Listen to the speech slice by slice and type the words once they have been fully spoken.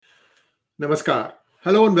Namaskar.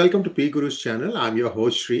 Hello and welcome to P Guru's channel. I'm your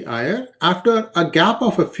host Sri Iyer. After a gap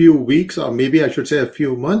of a few weeks, or maybe I should say a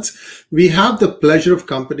few months, we have the pleasure of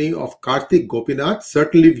company of Karthik Gopinath.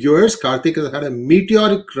 Certainly viewers, Karthik has had a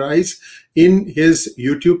meteoric rise in his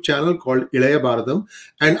YouTube channel called Ilaya Bharadam.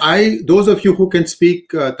 And those of you who can speak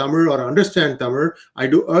Tamil or understand Tamil, I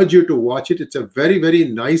do urge you to watch it. It's a very, very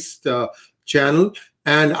nice channel.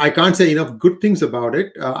 And I can't say enough good things about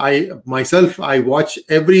it. I watch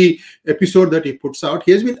every episode that he puts out.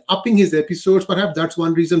 He has been upping his episodes. Perhaps that's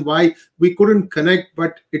one reason why we couldn't connect,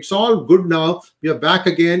 but it's all good now. We are back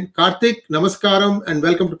again. Karthik, namaskaram, and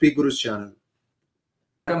welcome to P Guru's channel.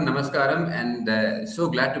 Namaskaram, and so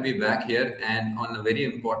glad to be back here and on a very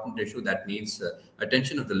important issue that needs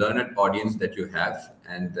attention of the learned audience that you have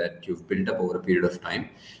and that you've built up over a period of time.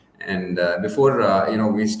 And before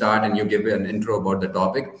we start and you give an intro about the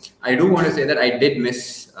topic, I do want to say that I did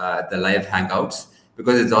miss the live hangouts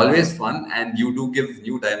because it's always fun and you do give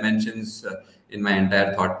new dimensions in my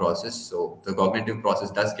entire thought process. So the cognitive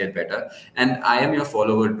process does get better. And I am your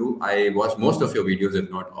follower too. I watch most of your videos,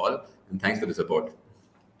 if not all. And thanks for the support.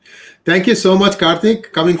 Thank you so much,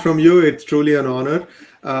 Karthik. Coming from you, it's truly an honor.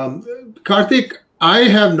 Karthik, I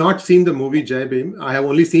have not seen the movie Jai Bhim. I have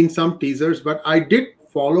only seen some teasers, but I did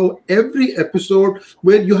follow every episode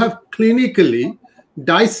where you have clinically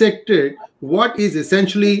dissected what is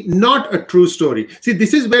essentially not a true story. See,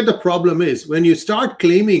 this is where the problem is. When you start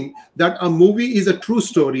claiming that a movie is a true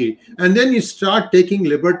story, and then you start taking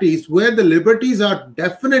liberties where the liberties are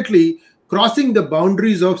definitely crossing the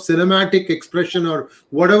boundaries of cinematic expression or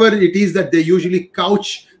whatever it is that they usually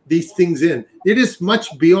couch these things in. It is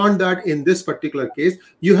much beyond that in this particular case.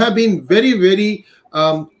 You have been very, very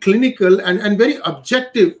clinical and very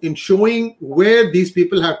objective in showing where these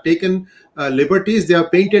people have taken liberties. They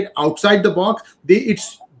have painted outside the box.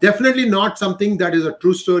 It's definitely not something that is a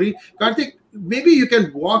true story. Karthik, maybe you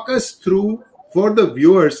can walk us through for the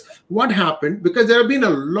viewers what happened, because there have been a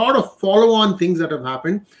lot of follow-on things that have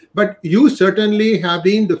happened, but you certainly have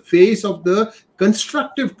been the face of the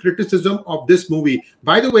constructive criticism of this movie.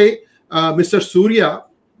 By the way, Mr. Surya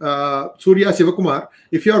Sivakumar,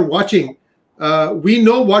 if you are watching, we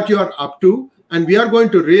know what you are up to, and we are going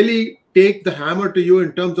to really take the hammer to you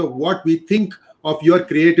in terms of what we think of your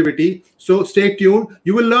creativity. So stay tuned.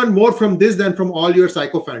 You will learn more from this than from all your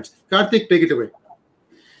psycho fans. Karthik, take it away.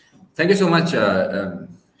 Thank you so much,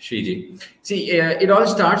 Shriji. See, it all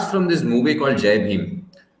starts from this movie called Jai Bhim.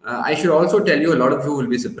 I should also tell you, a lot of you will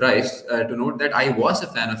be surprised to note that I was a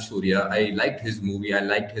fan of Surya. I liked his movie. I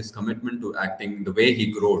liked his commitment to acting, the way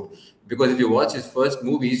he grew. Because if you watch his first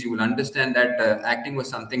movies, you will understand that acting was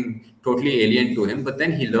something totally alien to him. But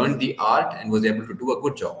then he learned the art and was able to do a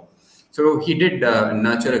good job. So he did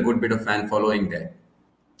nurture a good bit of fan following there.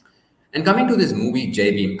 And coming to this movie,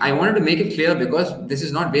 Jai Bhim, I wanted to make it clear because this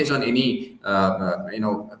is not based on any,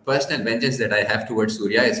 personal vengeance that I have towards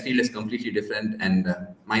Surya. His field is completely different, and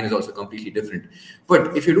mine is also completely different.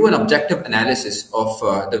 But if you do an objective analysis of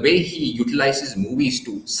the way he utilizes movies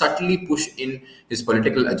to subtly push in his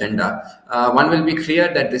political agenda, one will be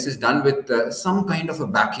clear that this is done with some kind of a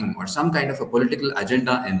backing or some kind of a political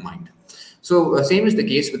agenda in mind. So, same is the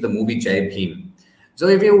case with the movie Jai Bhim. So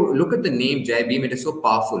if you look at the name Jai Bhim, it is so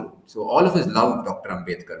powerful. So all of us love Dr.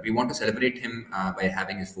 Ambedkar. We want to celebrate him by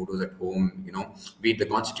having his photos at home, be it the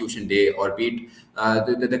Constitution Day or be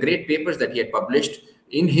it the great papers that he had published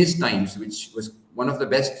in his times, which was one of the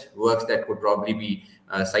best works that could probably be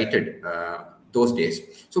cited those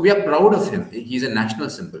days. So we are proud of him. He's a national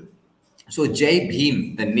symbol. So Jai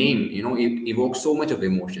Bhim, the name, it evokes so much of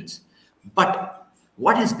emotions. But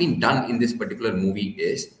what has been done in this particular movie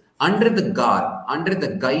is, under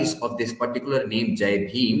the guise of this particular name Jai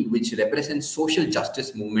Bhim, which represents social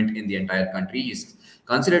justice movement in the entire country, is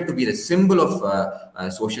considered to be the symbol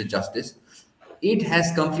of social justice. It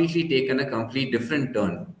has completely taken a complete different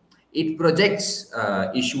turn. It projects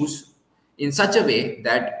issues in such a way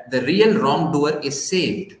that the real wrongdoer is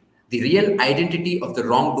saved. The real identity of the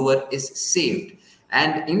wrongdoer is saved.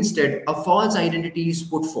 And instead, a false identity is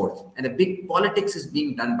put forth, and a big politics is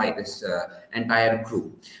being done by this entire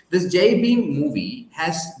crew. This Jai Bhim movie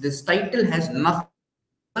this title has nothing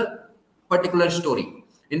particular story.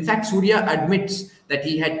 In fact, Surya admits that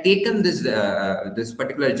he had taken this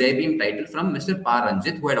particular Jai Bhim title from Mr. Pa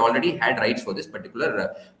Ranjit, who had already had rights for this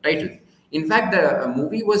particular title. In fact, the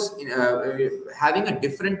movie was having a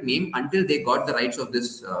different name until they got the rights of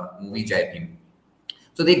this movie Jai Bhim.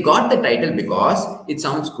 So they got the title because it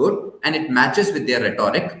sounds good and it matches with their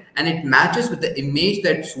rhetoric and it matches with the image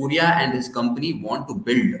that Surya and his company want to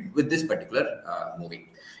build with this particular movie.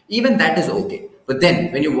 Even that is okay. But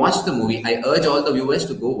then, when you watch the movie, I urge all the viewers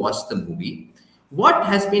to go watch the movie. What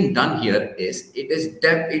has been done here is it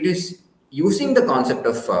is using the concept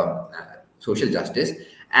of social justice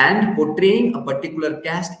and portraying a particular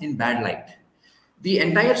caste in bad light. The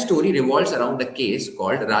entire story revolves around a case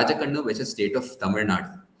called Rajakannu versus State of Tamil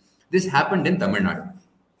Nadu. This happened in Tamil Nadu.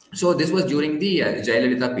 So this was during the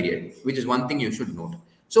Jayalalitha period, which is one thing you should note.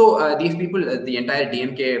 So these people, the entire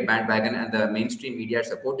DMK bandwagon and the mainstream media are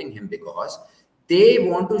supporting him because they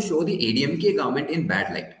want to show the ADMK government in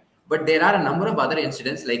bad light. But there are a number of other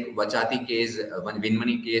incidents like Vachati case,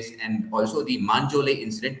 Vinmani case, and also the Manjole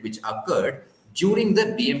incident, which occurred during the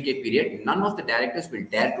DMK period. None of the directors will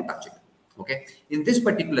dare to touch it. Okay. In this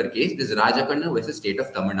particular case, this Rajakannu versus State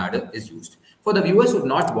of Tamil Nadu is used. For the viewers who have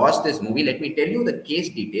not watched this movie, let me tell you the case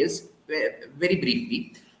details very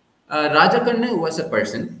briefly. Rajakannu was a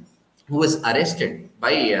person who was arrested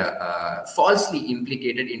by falsely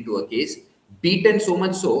implicated into a case, beaten so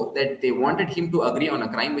much so that they wanted him to agree on a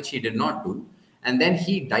crime which he did not do, and then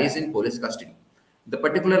he dies in police custody. The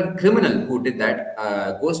particular criminal who did that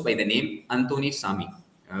goes by the name Anthony Sami,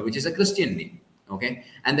 which is a Christian name. Okay,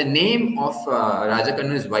 and the name of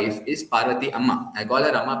Rajakannu's wife is Parvati Amma. I call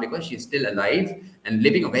her Amma because she's still alive and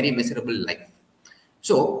living a very miserable life.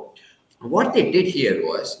 So, what they did here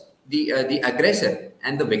was the aggressor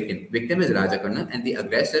and the victim. Victim is Rajakannu, and the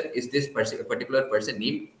aggressor is this particular person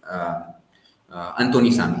named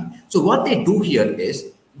Anthony Sami. So, what they do here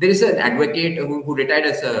is there is an advocate who retired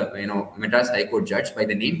as a Madras High Court judge by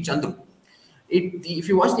the name Chandru. If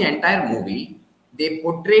you watch the entire movie, they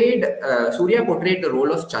portrayed Surya portrayed the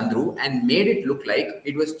role of Chandru and made it look like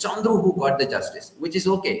it was Chandru who got the justice, which is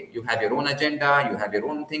okay. You have your own agenda, you have your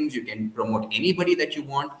own things, you can promote anybody that you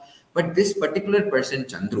want. But this particular person,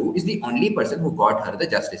 Chandru, is the only person who got her the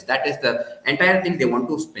justice. That is the entire thing they want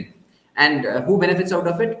to spin. And who benefits out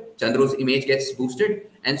of it? Chandru's image gets boosted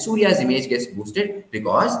and Surya's image gets boosted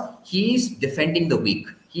because he's defending the weak.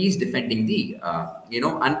 He's defending the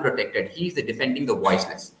unprotected. He's defending the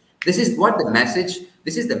voiceless. This is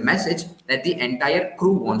the message that the entire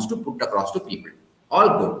crew wants to put across to people.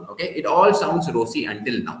 All good, okay? It all sounds rosy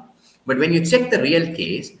until now. But when you check the real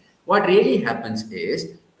case, what really happens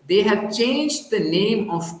is they have changed the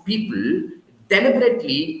name of people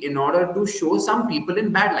deliberately in order to show some people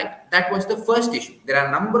in bad light. That was the first issue. There are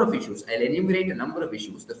a number of issues. I'll enumerate a number of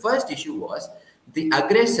issues. The first issue was the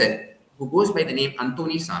aggressor, who goes by the name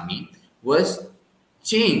Anthony Sami, was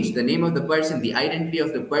changed. The name of the person, the identity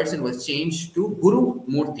of the person was changed to Guru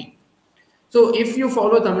Murthy. So if you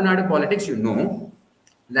follow Tamil Nadu politics, you know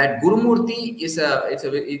that Guru Murthy is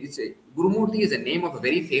a name of a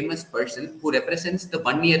very famous person who represents the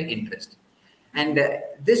 1 year interest. And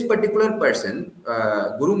this particular person,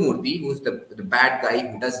 Guru Murthy, who's the bad guy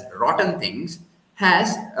who does rotten things,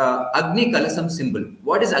 has Agni Kalasam symbol.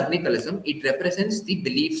 What is Agni Kalasam? It represents the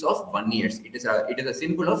beliefs of 1 year. It is a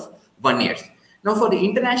symbol of 1 year. Now, for the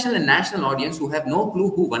international and national audience who have no clue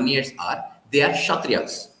who 1 years are, they are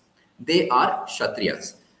Kshatriyas. They are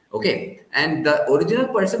Kshatriyas. Okay. And the original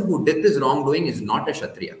person who did this wrongdoing is not a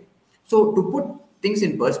Kshatriya. So, to put things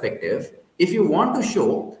in perspective, if you want to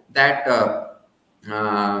show that,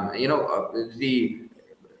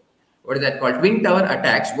 what is that called? Twin Tower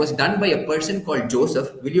attacks was done by a person called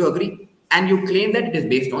Joseph, will you agree? And you claim that it is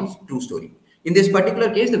based on true story. In this particular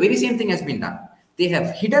case, the very same thing has been done. They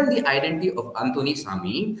have hidden the identity of Anthony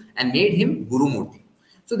Sami and made him Guru Murthy.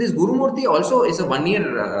 So this Guru Murthy also is a 1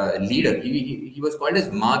 year leader. He was called as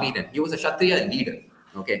Mahaviran. He was a Kshatriya leader.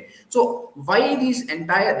 Okay. So why the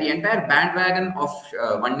entire bandwagon of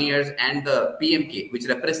 1 year and the PMK, which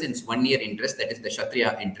represents 1 year interest, that is the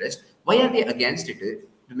Kshatriya interest, why are they against it?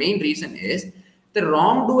 The main reason is the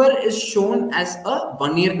wrongdoer is shown as a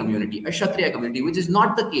 1 year community, a Kshatriya community, which is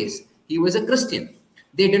not the case. He was a Christian.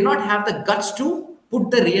 They did not have the guts to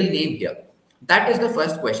put the real name here. That is the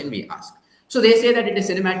first question we ask. So they say that it is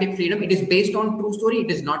cinematic freedom. It is based on true story.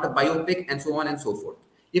 It is not a biopic, and so on and so forth.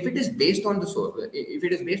 If it is based on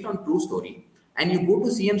true story, and you go to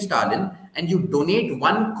CM Stalin and you donate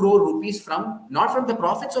 1 crore rupees not from the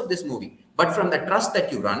profits of this movie, but from the trust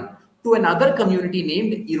that you run to another community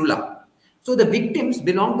named Irula. So the victims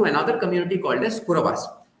belong to another community called as Kuravas.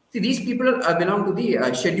 See, these people belong to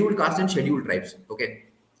the scheduled caste and scheduled tribes. Okay.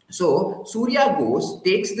 So Surya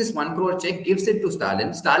takes this 1 crore check, gives it to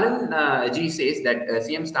Stalin. Stalin says that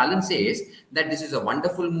CM Stalin says that this is a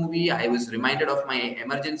wonderful movie. I was reminded of my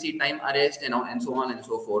emergency time arrest, and so on and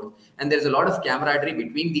so forth. And there's a lot of camaraderie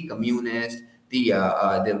between the communists, the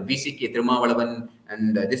VCK Thirumavalavan,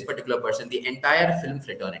 and this particular person, the entire film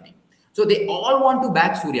fraternity. So they all want to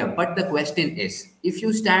back Surya. But the question is, if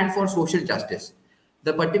you stand for social justice,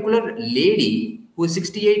 the particular lady who is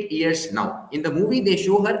 68 years now. In the movie, they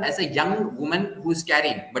show her as a young woman who is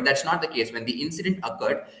carrying, but that's not the case. When the incident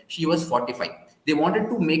occurred, she was 45. They wanted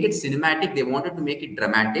to make it cinematic, they wanted to make it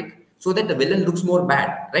dramatic so that the villain looks more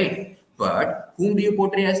bad, right? But whom do you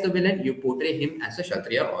portray as the villain? You portray him as a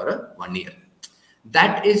Kshatriya or a Vanir.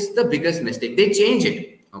 That is the biggest mistake. They change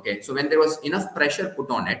it. Okay, so when there was enough pressure put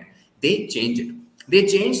on it, they change it. They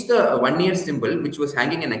changed the 1 year symbol, which was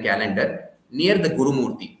hanging in a calendar near the Guru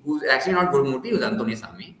Murti, who's actually not Guru Murti, who's Antoni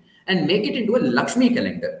Sami, and make it into a Lakshmi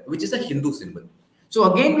calendar, which is a Hindu symbol.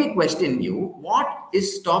 So again, we question you, what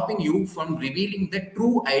is stopping you from revealing the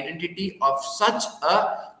true identity of such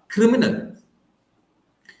a criminal?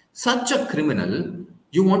 Such a criminal,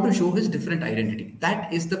 you want to show his different identity.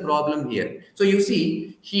 That is the problem here. So you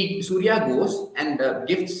see, Surya goes and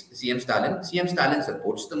gifts CM Stalin. CM Stalin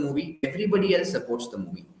supports the movie. Everybody else supports the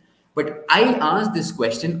movie. But I asked this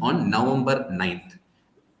question on November 9th.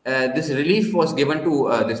 This relief was given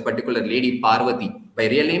to this particular lady, Parvati. By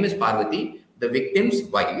real name is Parvati, the victim's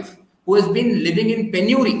wife, who has been living in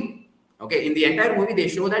penury. Okay, in the entire movie, they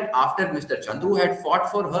show that after Mr. Chandru had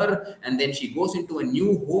fought for her, and then she goes into a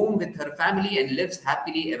new home with her family and lives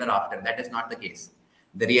happily ever after. That is not the case.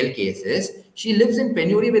 The real case is she lives in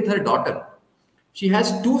penury with her daughter. She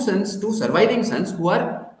has two sons, two surviving sons who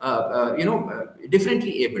are,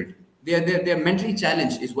 differently abled. They are mentally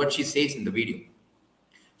challenged, is what she says in the video.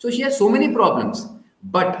 So she has so many problems.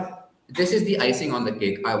 But this is the icing on the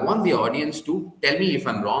cake. I want the audience to tell me if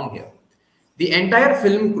I'm wrong here. The entire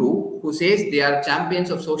film crew who says they are champions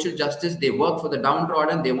of social justice, they work for the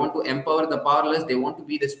downtrodden, they want to empower the powerless, they want to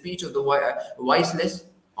be the speech of the voiceless,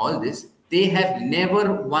 all this, they have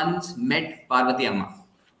never once met Parvati Amma.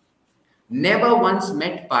 Never once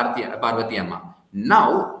met Parvati Amma.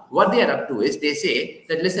 Now, what they are up to is they say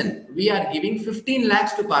that, listen, we are giving 15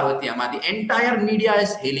 lakhs to Parvati Amma. The entire media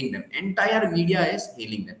is hailing them. Entire media is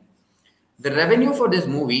hailing them. The revenue for this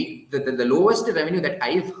movie, the lowest revenue that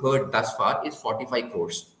I've heard thus far is 45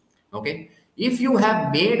 crores. Okay. If you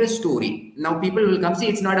have made a story, now people will come, see,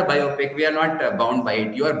 it's not a biopic. We are not bound by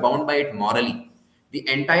it. You are bound by it morally. The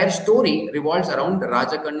entire story revolves around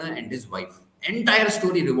Rajakanna and his wife. Entire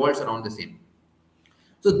story revolves around the same.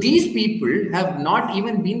 So these people have not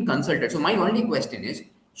even been consulted. So my only question is,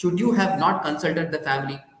 should you have not consulted the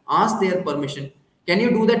family, ask their permission? Can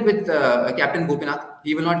you do that with Captain Gopinath?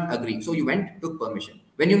 He will not agree. So you went, took permission.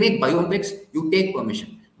 When you make biopics, you take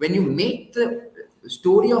permission. When you make the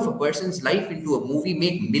story of a person's life into a movie,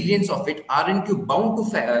 make millions of it, aren't you bound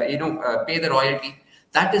to pay the royalty?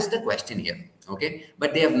 That is the question here. Okay,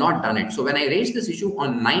 but they have not done it. So when I raised this issue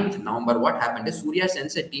on 9th November, what happened is Surya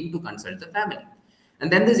sends a team to consult the family.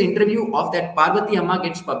 And then this interview of that Parvati Amma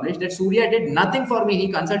gets published that Surya did nothing for me.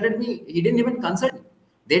 He consulted me. He didn't even consult me.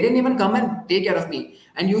 They didn't even come and take care of me.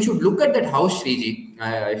 And you should look at that house, Shriji.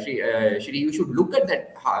 Shri, you should look at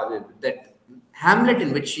that hamlet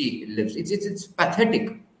in which she lives. It's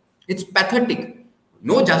pathetic. It's pathetic.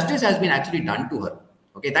 No justice has been actually done to her.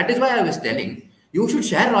 Okay, that is why I was telling you should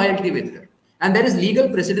share royalty with her. And there is legal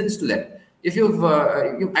precedence to that. If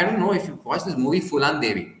I don't know if you've watched this movie Fulan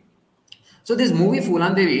Devi. So this movie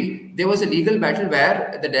Fulan Devi, there was a legal battle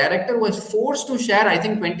where the director was forced to share, I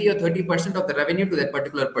think, 20 or 30% of the revenue to that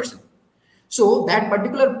particular person. So that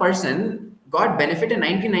particular person got benefit in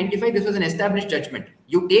 1995. This was an established judgment.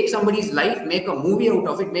 You take somebody's life, make a movie out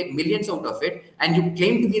of it, make millions out of it, and you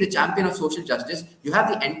claim to be the champion of social justice. You have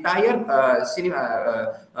the entire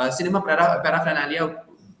cinema paraphernalia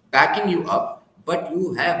backing you up, but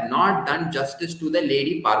you have not done justice to the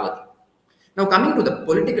lady Parvati. Now, coming to the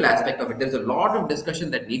political aspect of it, there's a lot of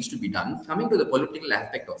discussion that needs to be done. Coming to the political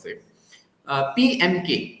aspect of it,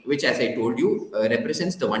 PMK, which, as I told you,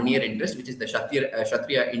 represents the 1 year interest, which is the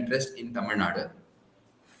Kshatriya interest in Tamil Nadu.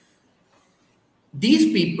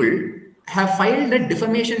 These people have filed a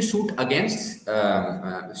defamation suit against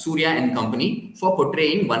Surya and company for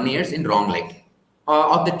portraying 1 year in wrong light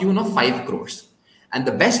of the tune of 5 crores. And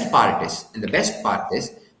the best part is,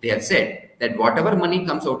 they have said that whatever money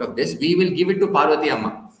comes out of this, we will give it to Parvati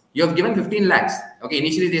Amma. You have given 15 lakhs. Okay,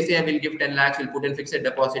 initially they say, I will give 10 lakhs, we'll put in fixed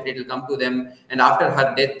deposit, it will come to them. And after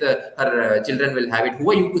her death, her children will have it. Who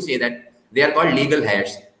are you to say that? They are called legal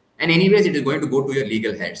heirs. And anyways, it is going to go to your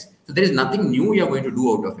legal heirs. So there is nothing new you are going to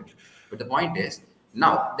do out of it. But the point is,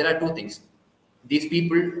 now there are two things. These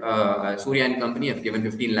people, Surya and company, have given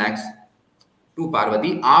 15 lakhs to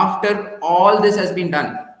Parvati after all this has been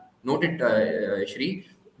done. Note it, Shri.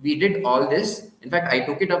 We did all this. In fact, I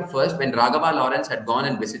took it up first when Raghava Lawrence had gone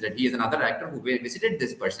and visited. He is another actor who visited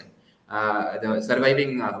this person, the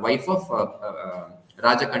surviving wife of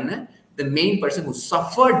Rajakanna, the main person who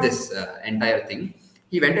suffered this entire thing.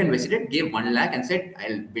 He went and visited, gave 1 lakh and said,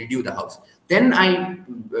 I'll build you the house. Then I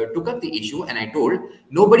took up the issue and I told,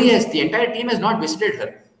 the entire team has not visited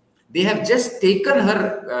her. They have just taken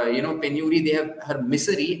her, penury, they have her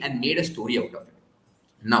misery and made a story out of it.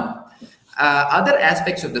 Now, other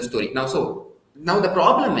aspects of the story. Now the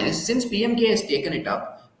problem is, since PMK has taken it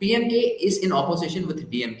up, PMK is in opposition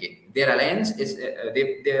with DMK. Their alliance is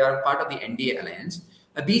they are part of the NDA alliance.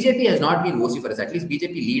 BJP has not been vociferous. At least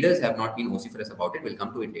BJP leaders have not been vociferous about it. We'll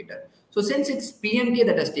come to it later. So since it's PMK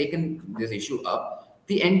that has taken this issue up,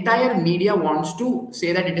 the entire media wants to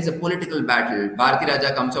say that it is a political battle. Bharati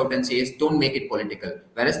Raja comes out and says, don't make it political.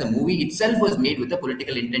 Whereas the movie itself was made with a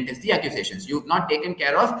political intent as the accusations. You've not taken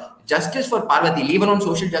care of justice for Parvati, leave alone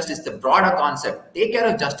social justice, the broader concept. Take care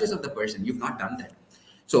of justice of the person. You've not done that.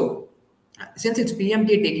 So, since it's PMK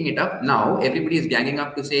taking it up, now everybody is ganging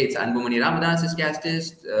up to say it's Anbumani Ramadas is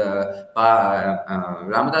casteist,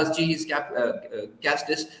 Ramadas ji is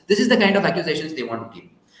casteist. This is the kind of accusations they want to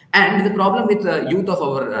keep. And the problem with the youth of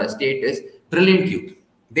our state is brilliant youth.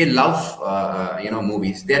 They love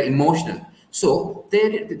movies. They are emotional. So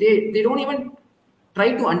they don't even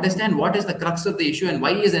try to understand what is the crux of the issue and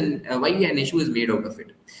why an issue is made out of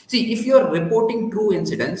it. See, if you're reporting true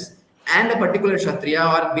incidents and a particular Kshatriya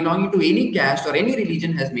or belonging to any caste or any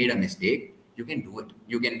religion has made a mistake, you can do it.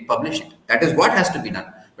 You can publish it. That is what has to be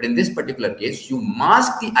done. But in this particular case, you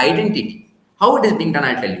mask the identity. How it is being done,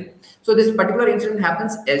 I'll tell you. So this particular incident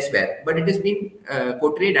happens elsewhere, but it is being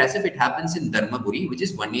portrayed as if it happens in Dharmaburi, which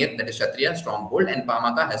is 1 year, that is Kshatriya stronghold, and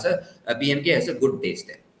Pamaka has PMK has a good days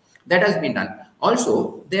there. That has been done.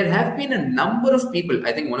 Also, there have been a number of people.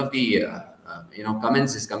 I think one of the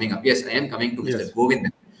comments is coming up. Yes, I am coming to Mr.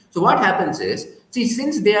 Govindan. So what happens is, see,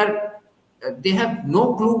 since they have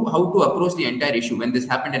no clue how to approach the entire issue. When this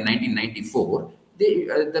happened in 1994,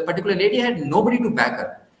 the particular lady had nobody to back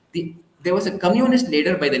her. There was a communist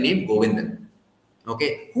leader by the name Govindan,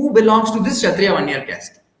 okay, who belongs to this Kshatriya 1 year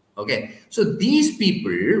caste. Okay, so these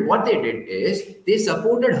people, what they did is they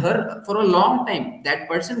supported her for a long time. That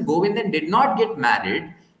person, Govindan, did not get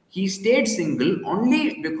married. He stayed single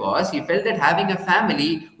only because he felt that having a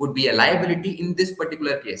family would be a liability in this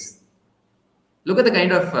particular case. Look at the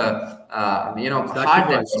kind of heart that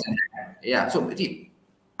person had. Yeah. So see,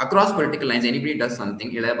 across political lines, anybody does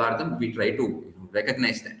something, Ilaya Bharatam, we try to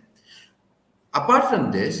recognize that. Apart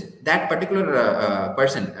from this, that particular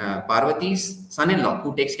person, Parvati's son-in-law,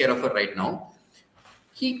 who takes care of her right now,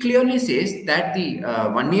 he clearly says that the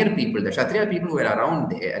 1 year people, the Kshatriya people who were around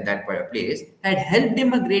there at that place, had helped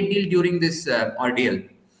him a great deal during this ordeal.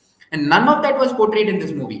 And none of that was portrayed in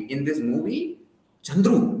this movie. In this movie,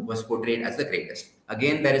 Chandru was portrayed as the greatest.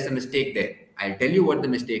 Again, there is a mistake there. I'll tell you what the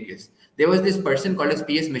mistake is. There was this person called as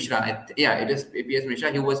P.S. Mishra. It is P.S.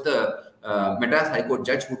 Mishra. He was the Madras High Court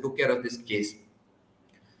judge who took care of this case.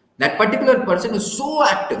 That particular person was so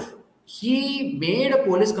active. He made a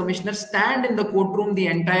police commissioner stand in the courtroom till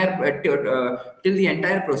the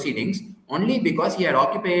entire proceedings only because he had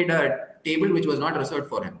occupied a table which was not reserved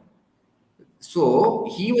for him. So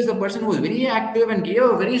he was the person who was very active and gave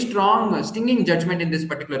a very strong, stinging judgment in this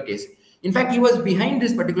particular case. In fact, he was behind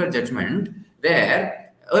this particular judgment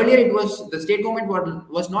where earlier it was the state government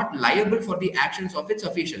was not liable for the actions of its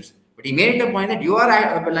officials. But he made it a point that you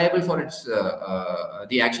are liable for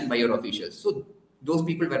the action by your officials. So those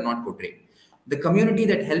people were not portrayed. The community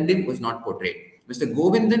that helped him was not portrayed. Mr.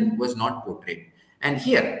 Govindan was not portrayed. And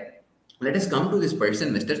here, let us come to this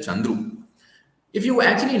person, Mr. Chandru. If you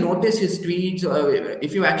actually notice his tweets,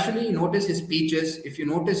 if you actually notice his speeches, if you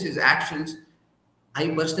notice his actions, I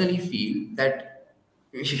personally feel that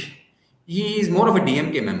he is more of a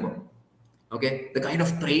DMK member. Okay, the kind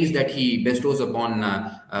of praise that he bestows upon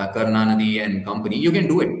Karunanidhi and company, you can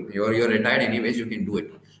do it. You're retired anyways, you can do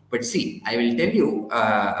it. But see, I will tell you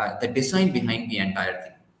the design behind the entire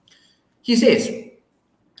thing. He says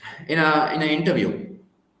in an interview,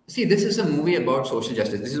 see, this is a movie about social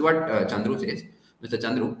justice. This is what Chandru says, Mr.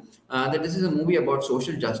 Chandru, that this is a movie about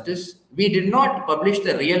social justice. We did not publish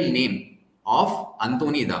the real name of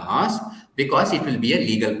Antony Das because it will be a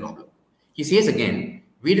legal problem. He says again,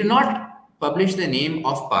 we did not publish the name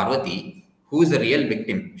of Parvati, who is the real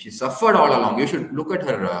victim. She suffered all along. You should look at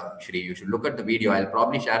her, Shri. You should look at the video. I'll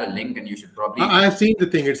probably share a link and you should probably... I have seen the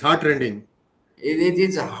thing. It's heart-rending.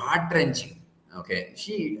 It's heart-wrenching. Okay.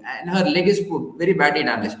 And her leg is very badly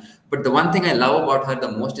damaged. But the one thing I love about her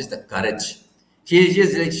the most is the courage. She's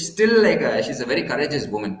a very courageous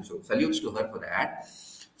woman. So salutes to her for that.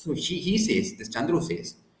 So he says, this Chandru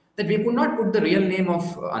says, that we could not put the real name of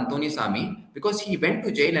Antony Sami because he went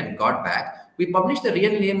to jail and got back. We published the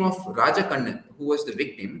real name of Raja Kannan, who was the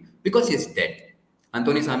victim, because he's dead.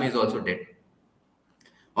 Antony Sami is also dead.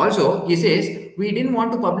 Also, he says we didn't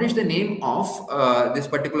want to publish the name of this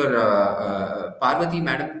particular Parvati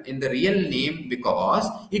madam in the real name because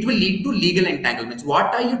it will lead to legal entanglements.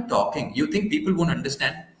 What are you talking? You think people won't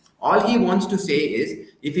understand? All he wants to say is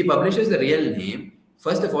if he publishes the real name,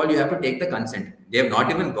 first of all, you have to take the consent. They have not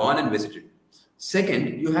even gone and visited.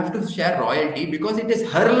 Second, you have to share royalty because it is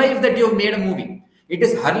her life that you have made a movie. It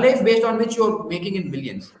is her life based on which you're making in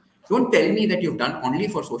millions. Don't tell me that you've done only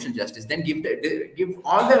for social justice. Then give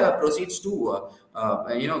all the proceeds to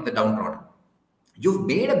the downtrodden. You've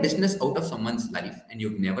made a business out of someone's life and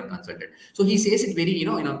you've never consulted. So he says it very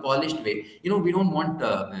in a polished way. We don't want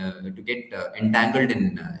to get entangled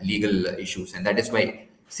in legal issues, and that is why.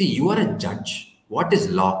 See, you are a judge. What is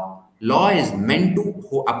law? Law is meant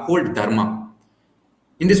to uphold dharma.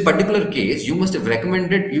 In this particular case, you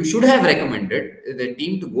should have recommended the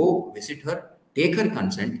team to go visit her, take her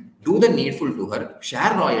consent, do the needful to her,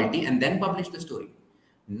 share royalty, and then publish the story.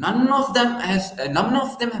 None of them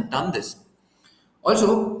have done this.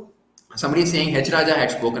 Also, somebody is saying H. Raja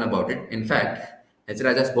had spoken about it. In fact, H.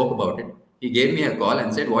 Raja spoke about it. He gave me a call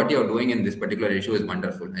and said, "What you're doing in this particular issue is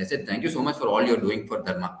wonderful." I said, "Thank you so much for all you're doing for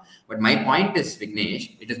Dharma." But my point is,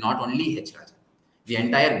 Vignesh, it is not only H. Raja. The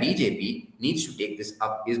entire BJP needs to take this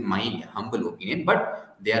up, is my humble opinion.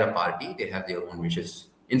 But they are a party, they have their own wishes.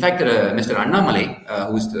 In fact, Mr. Annamalai,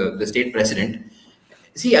 who is the state president,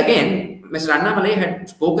 see again, Mr. Annamalai had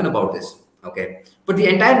spoken about this. Okay, but the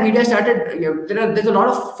entire media started. There's a lot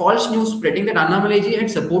of false news spreading that Annamalai ji had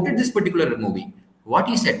supported this particular movie. What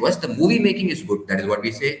he said was the movie making is good. That is what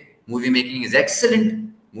we say. Movie making is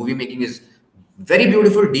excellent. Movie making is very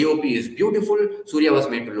beautiful. DOP is beautiful. Surya was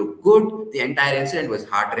made to look good. The entire incident was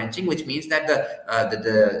heart wrenching, which means that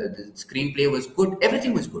the screenplay was good.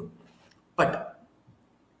 Everything was good. But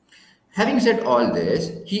having said all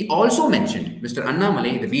this, he also mentioned, Mr.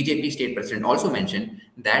 Annamalai, the BJP state president, also mentioned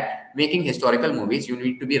that making historical movies, you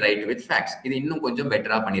need to be right with facts. Which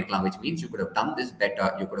means you could have done this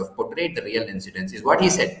better. You could have portrayed the real incidents, is what he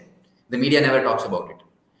said. The media never talks about it.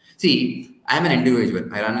 See, I'm an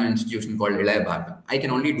individual. I run an institution called Ilaya Bharata. I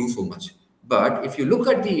can only do so much. But if you look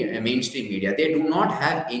at the mainstream media, they do not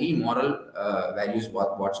have any moral values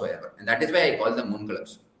whatsoever. And that is why I call them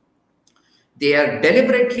munkalabs. They are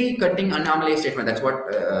deliberately cutting Annamalai's statement. That's what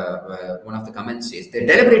one of the comments says. They're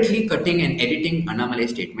deliberately cutting and editing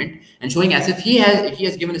Annamalai's statement and showing as if he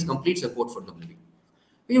has given his complete support for the movie.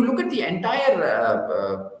 When you look at the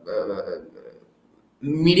entire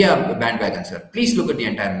media bandwagon, sir, please look at the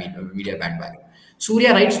entire media bandwagon.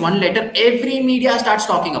 Surya writes one letter, every media starts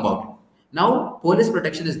talking about it. Now, police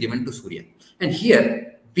protection is given to Surya. And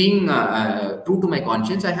here, being true to my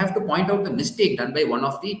conscience, I have to point out the mistake done by one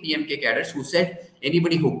of the PMK cadres who said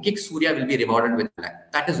anybody who kicks Surya will be rewarded with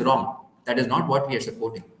that. That is wrong. That is not what we are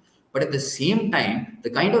supporting. But at the same time, the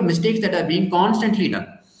kind of mistakes that are being constantly done,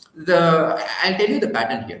 I'll tell you the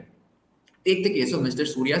pattern here. Take the case of Mr.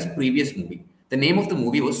 Surya's previous movie. The name of the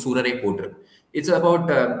movie was Surarai Potru. It's about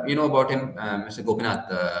about him, Mr. Gopinath,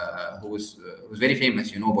 who was very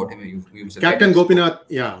famous. You know about him. He was Captain Gopinath.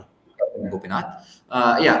 Yeah. Gopinath.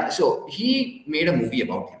 So he made a movie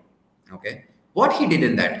about him. Okay. What he did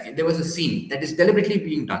in that, there was a scene that is deliberately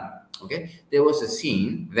being done. Okay. There was a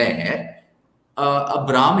scene where a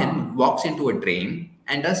Brahmin walks into a train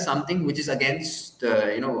and does something which is against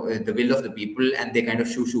the will of the people, and they kind of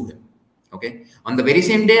shoo him. Okay. On the very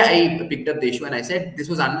same day, I picked up the issue and I said, this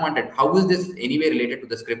was unwanted. How is this anyway related to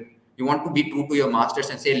the script? You want to be true to your masters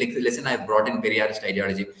and say, listen, I've brought in Periyarist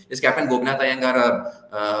ideology. Is Captain Gopinath Iyengar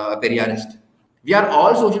a Periyarist? We are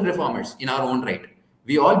all social reformers in our own right.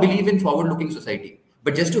 We all believe in forward-looking society.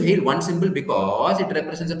 But just to hail one symbol because it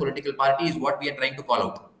represents a political party is what we are trying to call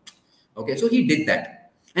out. Okay, so he did that.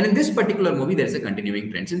 And in this particular movie, there is a continuing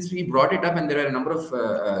trend. Since we brought it up and there are a number of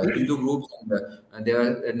Hindu groups and there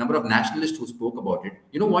are a number of nationalists who spoke about it,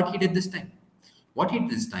 you know what he did this time? What he did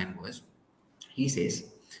this time was, he says,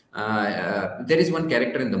 there is one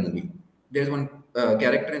character in the movie. There is one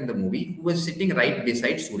character in the movie who was sitting right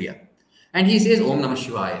beside Surya. And he says, Om Namah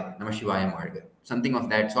Shivaya Marga. Something of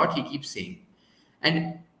that sort he keeps saying.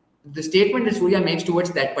 And the statement that Surya makes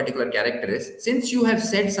towards that particular character is, since you have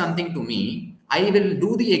said something to me, I will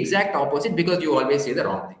do the exact opposite because you always say the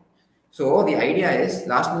wrong thing. So the idea is,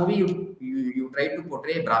 last movie you tried to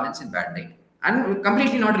portray Brahmins in bad light and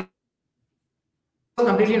completely not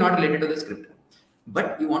related to the script.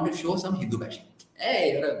 But you want to show some Hindu passion.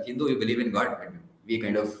 Hey, you're a Hindu, you believe in God, but we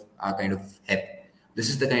are kind of hep. This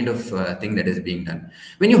is the kind of thing that is being done.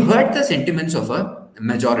 When you hurt the sentiments of a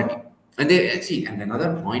majority, and they see, and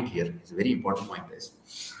another point here is a very important point is,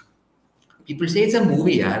 people say it's a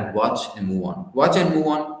movie, watch and move on. Watch and move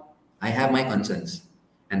on. I have my concerns.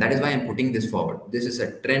 And that is why I'm putting this forward. This is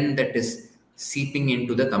a trend that is seeping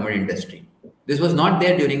into the Tamil industry. This was not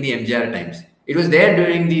there during the MJR times. It was there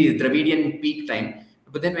during the Dravidian peak time.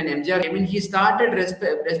 But then when MJR came in, he started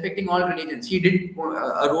respecting all religions. He did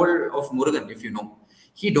a role of Murugan, if you know.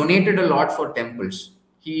 He donated a lot for temples.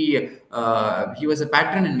 He was a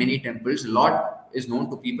patron in many temples. A lot is known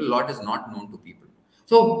to people, a lot is not known to people.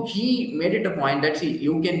 So he made it a point that, see,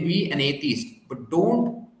 you can be an atheist, but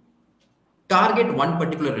don't target one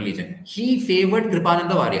particular religion. He favored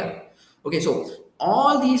Kripananda Varia. Okay, so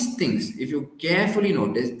all these things, if you carefully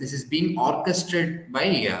notice, this is being orchestrated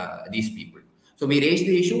by these people. So we raised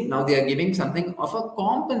the issue. Now they are giving something of a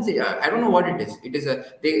compensation. I don't know what it is. It is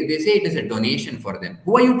they say it is a donation for them.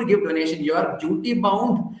 Who are you to give donation? You are duty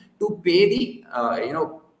bound to pay the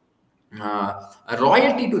a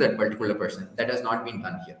royalty to that particular person. That has not been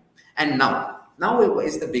done here. And now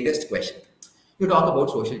is the biggest question. You talk about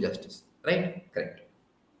social justice, right? Correct.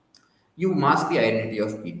 You mask the identity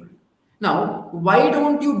of people. Now, why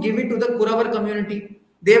don't you give it to the Kuravar community?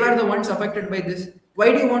 They were the ones affected by this.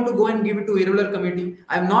 Why do you want to go and give it to irregular community?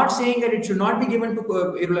 I'm not saying that it should not be given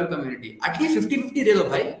to irregular community. At least 50-50 दे दो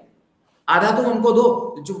भाई. आधा तो उनको दो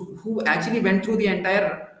who actually went through the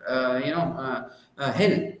entire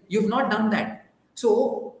hell. You've not done that.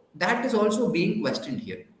 So that is also being questioned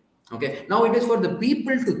here. Okay. Now it is for the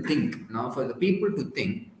people to think.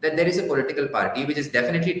 That there is a political party which is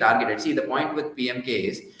definitely targeted. See, the point with PMK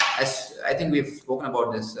is, as I think we've spoken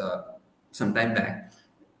about this some time back,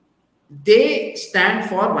 they stand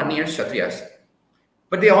for 1 year Kshatriyas.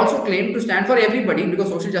 But they also claim to stand for everybody, because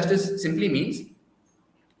social justice simply means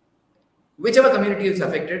whichever community is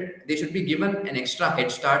affected, they should be given an extra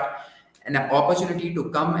head start, an opportunity to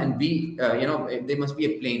come and be, there must be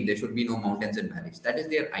a plain, there should be no mountains and valleys. That is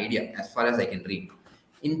their idea, as far as I can read.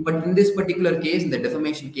 But in this particular case, in the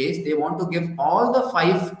defamation case, they want to give all the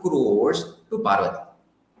 5 crores to Parvati.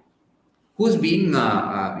 Who's being,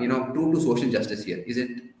 true to social justice here? Is it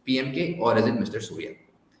PMK or is it Mr. Surya?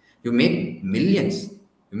 You make millions.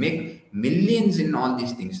 In all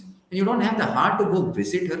these things. And you don't have the heart to go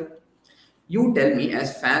visit her. You tell me,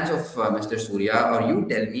 as fans of Mr. Surya, or you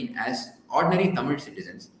tell me as ordinary Tamil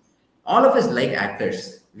citizens, all of us like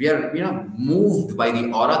actors. We are, moved by the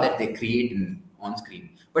aura that they create on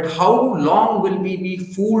screen. But how long will we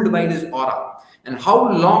be fooled by this aura? And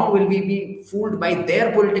how long will we be fooled by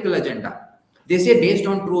their political agenda? They say based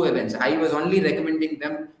on true events. I was only recommending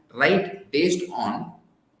them write based on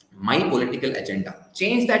my political agenda.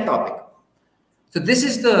 Change that topic. So this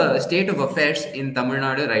is the state of affairs in Tamil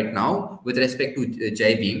Nadu right now with respect to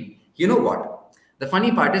Jai Bhim. You know what? The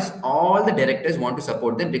funny part is all the directors want to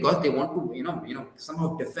support them because they want to,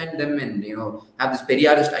 somehow defend them and, have this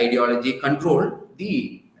Periyarist ideology control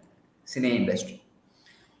the cine industry.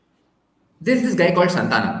 There's this guy called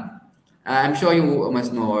Santanam. I'm sure you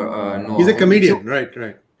must know. He's a comedian, right?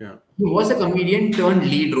 Yeah. He was a comedian turned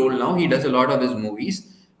lead role now. He does a lot of his movies.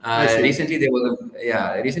 Recently there was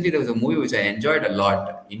a movie which I enjoyed a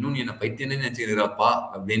lot. There was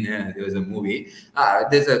a movie.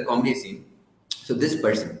 There's a comedy scene. So this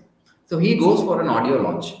person, he goes for an audio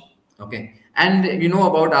launch. Okay. And you know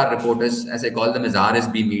about our reporters, as I call them, as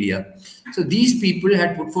RSB media. So these people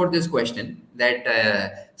had put forth this question that,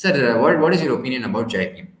 sir, what is your opinion about Jai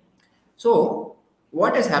Bhim? So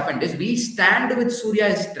what has happened is we stand with Surya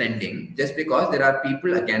is trending just because there are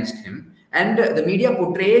people against him. And the media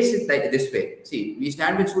portrays it like this way. See, we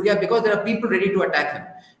stand with Surya because there are people ready to attack him.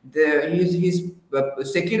 His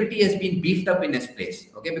security has been beefed up in his place.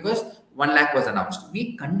 Okay, because 1 lakh was announced.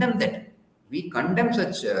 We condemn that. We condemn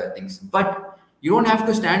such things. But you don't have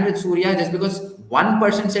to stand with Surya just because one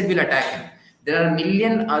person said we'll attack him. There are a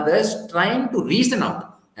million others trying to reason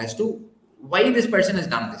out as to why this person has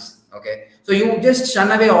done this. Okay, so you just shun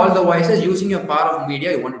away all the voices using your power of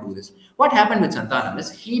media. You want to do this. What happened with Santanam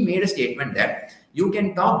is he made a statement that you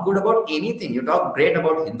can talk good about anything. You talk great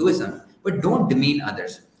about Hinduism, but don't demean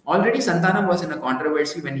others. Already Santanam was in a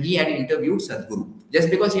controversy when he had interviewed Sadhguru. Just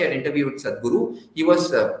because he had interviewed Sadhguru, he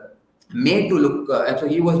was made to look. So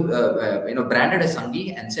he was branded as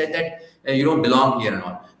Sanghi and said that you don't belong here and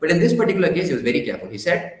all. But in this particular case, he was very careful. He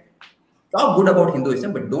said, talk good about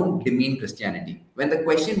Hinduism, but don't demean Christianity. When the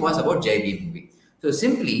question was about Jai Bhim movie. So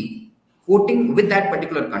simply quoting with that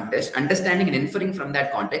particular context, understanding and inferring from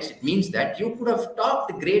that context, it means that you could have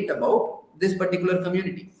talked great about this particular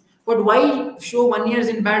community. But why show 1 year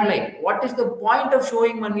in bad light? What is the point of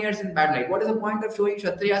showing 1 year in bad light? What is the point of showing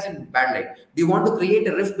Kshatriyas in bad light? Do you want to create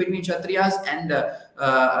a rift between Kshatriyas and the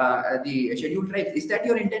scheduled tribes? Is that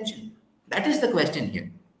your intention? That is the question here.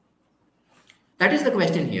 That is the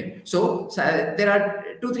question here. So there are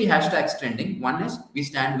 2, 3 hashtags trending. One is we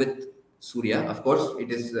stand with Surya. Of course, it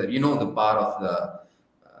is the power of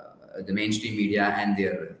the mainstream media and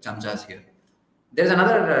their chamchas here. There's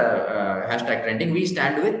another hashtag trending. We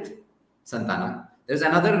stand with Santanam. There's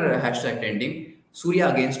another hashtag trending. Surya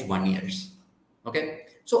against 1 years. Okay.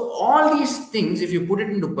 So all these things, if you put it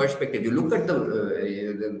into perspective, you look at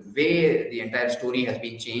the way the entire story has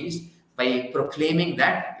been changed by proclaiming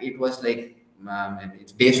that it was like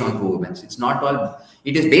it's based on true events. It's not all.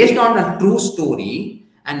 It is based on a true story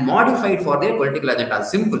and modified for their political agenda.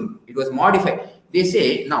 Simple. It was modified. They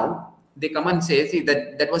say now they come and say, see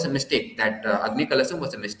that was a mistake. That Agni Kalasam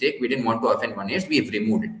was a mistake. We didn't want to offend 1 year. We have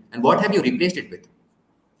removed it. And what have you replaced it with?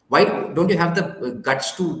 Why don't you have the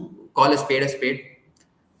guts to call a spade a spade?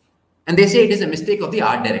 And they say it is a mistake of the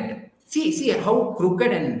art director. See how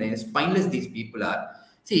crooked and spineless these people are.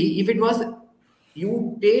 See, if it was,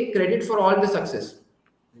 you take credit for all the success.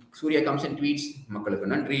 Surya comes and tweets, Makkalakku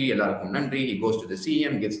Nandri, Ellarukkum Nandri, he goes to the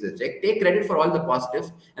CM, gives the check. Take credit for all the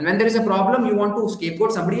positives. And when there is a problem, you want to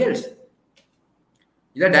scapegoat somebody else.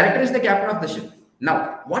 The director is the captain of the ship.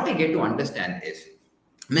 Now, what I get to understand is,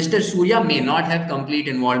 Mr. Surya may not have complete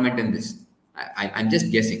involvement in this. I'm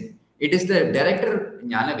just guessing. It is the director,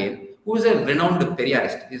 Gnanavel, who is a renowned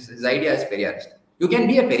Periyarist. His idea is Periyarist. You can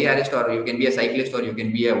be a Periyarist, or you can be a cyclist, or you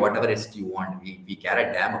can be a whateverist you want. We care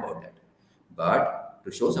a damn about that. But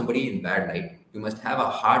to show somebody in bad light, you must have a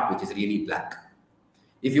heart which is really black.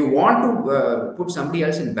 If you want to put somebody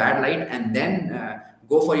else in bad light and then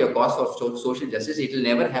go for your cause for social justice, it will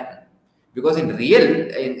never happen. Because in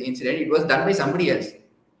real incident, it was done by somebody else.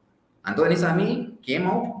 Anthony came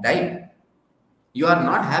out, died. You are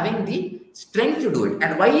not having the strength to do it.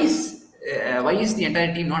 And why is the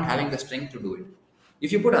entire team not having the strength to do it?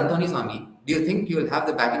 If you put Anthony Swamy, do you think you will have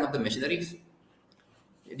the backing of the missionaries?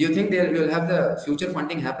 Do you think you will have the future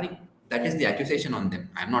funding happening? That is the accusation on them.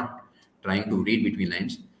 I'm not trying to read between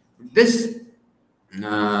lines. But this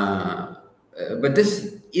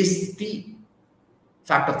is the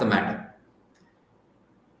fact of the matter.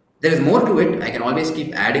 There is more to it. I can always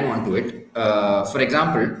keep adding on to it. For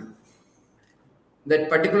example, that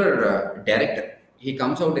particular director, he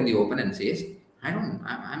comes out in the open and says,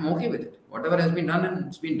 I'm okay with it. Whatever has been done, and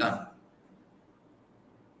it's been done.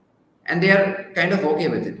 And they are kind of okay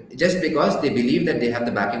with it, just because they believe that they have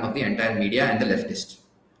the backing of the entire media and the leftists.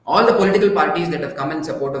 All the political parties that have come in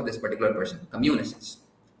support of this particular person, communists,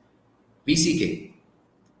 PCK,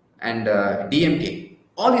 and DMK,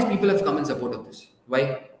 all these people have come in support of this.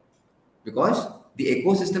 Why? Because the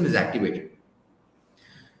ecosystem is activated.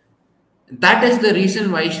 That is the reason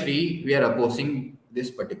why, Shri, we are opposing this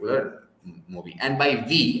particular movie. And by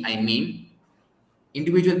we, I mean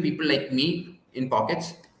individual people like me in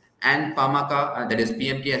pockets, and Pamaka, that is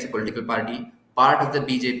PMK as a political party, part of the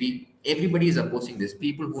BJP. Everybody is opposing this.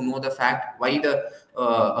 People who know the fact why the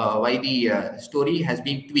story has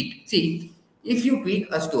been tweaked. See, if you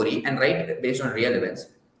tweak a story and write based on real events,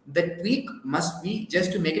 the tweak must be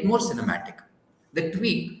just to make it more cinematic. The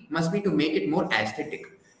tweak must be to make it more aesthetic.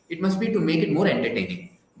 It must be to make it more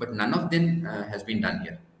entertaining. But none of them has been done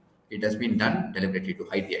here. It has been done deliberately to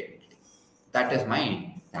hide the identity. That is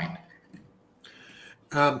my point.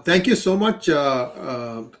 Thank you so much,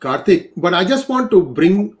 Karthik. But I just want to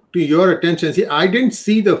bring to your attention. See, I didn't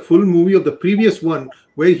see the full movie of the previous one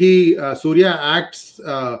where Surya acts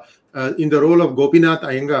in the role of Gopinath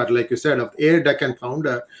Iyengar, like you said, of Air Deccan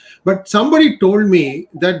founder. But somebody told me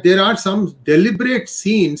that there are some deliberate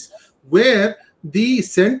scenes where the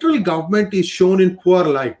central government is shown in poor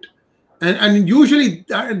light. And usually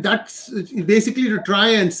that's basically to try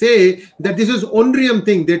and say that this is Onrium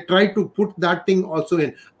thing. They try to put that thing also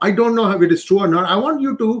in. I don't know if it is true or not. I want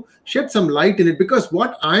you to shed some light in it, because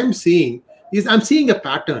what I'm seeing is I'm seeing a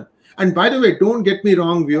pattern. And by the way, don't get me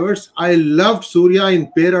wrong, viewers. I loved Surya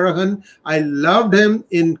in Perarahan. I loved him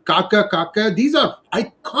in Kaka Kaka. These are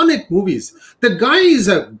iconic movies. The guy is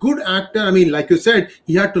a good actor. I mean, like you said,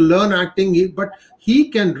 he had to learn acting, but he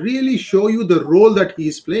can really show you the role that he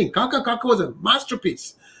is playing. Kaka Kaka was a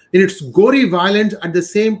masterpiece in its gory violence, at the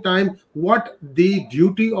same time, what the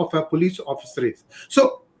duty of a police officer is.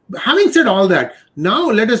 So, having said all that,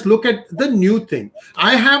 now let us look at the new thing.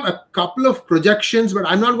 I have a couple of projections, but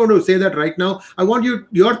I'm not going to say that right now. I want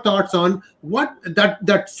your thoughts on what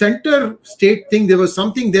that center state thing. There was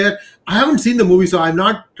something there. I haven't seen the movie, so I'm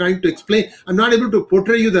not trying to explain. I'm not able to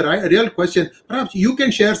portray you the real question. Perhaps you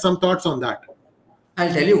can share some thoughts on that.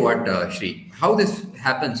 I'll tell you what, Shri. How this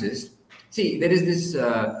happens is, see, there is this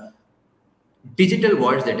digital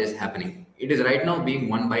wars that is happening. It is right now being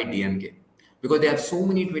won by DMK. because they have so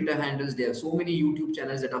many Twitter handles, they have so many YouTube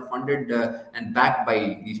channels that are funded and backed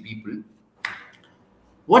by these people.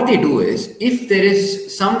 What they do is, if there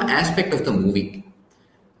is some aspect of the movie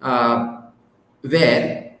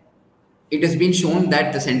where it has been shown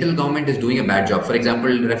that the central government is doing a bad job, for example,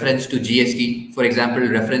 reference to GST, for example,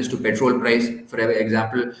 reference to petrol price, for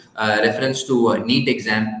example, reference to NEET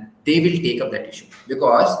exam, they will take up that issue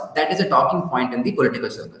because that is a talking point in the political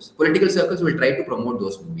circles. Political circles will try to promote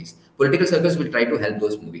those movies. Political circles will try to help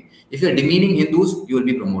those movies. If you're demeaning Hindus, you will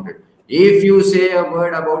be promoted. If you say a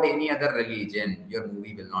word about any other religion, your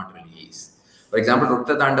movie will not release. For example,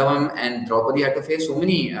 Rukta Tandavam and Draupadi had to face so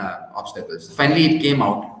many obstacles. Finally, it came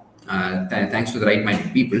out. Thanks to the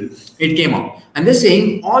right-minded people, it came out, and they're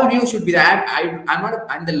saying all views should be that.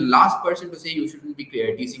 I'm the last person to say you shouldn't be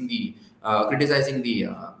teasing the criticizing the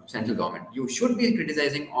central government. You should be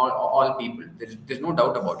criticizing all people. There's no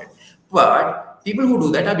doubt about it. But people who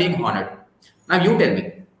do that are being honored. Now you tell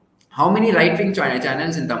me, how many right-wing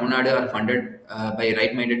channels in Tamil Nadu are funded by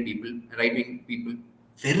right-minded people, right-wing people?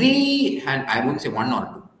 I won't say one or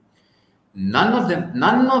two. None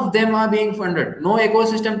of them are being funded. No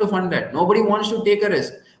ecosystem to fund that. Nobody wants to take a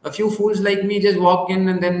risk. A few fools like me just walk in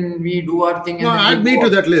and then we do our thing. And no, add me to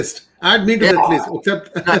that list. Add me to that list.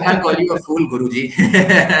 Except I can't call you a fool, Guruji.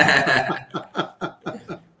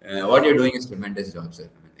 What you're doing is tremendous job, sir.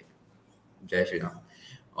 Jai Shri Ram.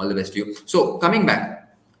 All the best to you. So coming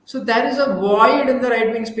back. So there is a void in the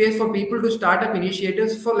right-wing space for people to start up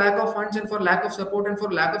initiatives for lack of funds and for lack of support and for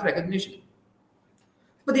lack of recognition.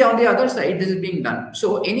 But on the other side, this is being done.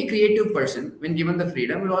 So any creative person, when given the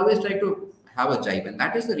freedom, will always try to have a jibe. And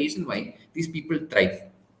that is the reason why these people thrive.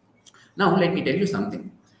 Now, let me tell you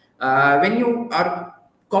something. When you are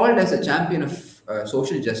called as a champion of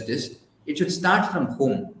social justice, it should start from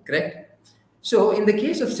home, correct? So in the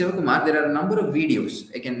case of Sivakumar, there are a number of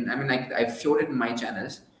videos. I've showed it in my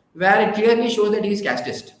channels, where it clearly shows that he is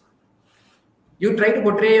casteist. You try to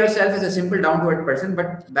portray yourself as a simple, down-to-earth person,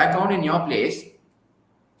 but back down in your place,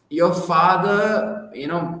 your father,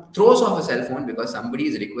 throws off a cell phone because somebody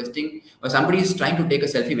is requesting or somebody is trying to take a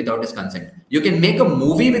selfie without his consent. You can make a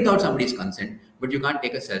movie without somebody's consent, but you can't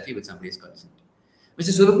take a selfie with somebody's consent.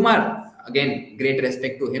 Mr. Sivakumar, again, great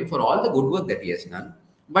respect to him for all the good work that he has done.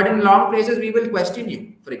 But in long places, we will question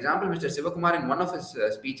you. For example, Mr. Sivakumar in one of his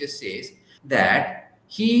speeches says that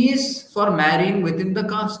he is for marrying within the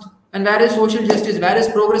caste. And where is social justice? Where is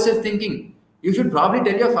progressive thinking? You should probably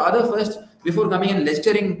tell your father first before coming and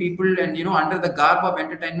lecturing people and, under the garb of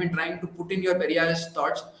entertainment, trying to put in your Periyarist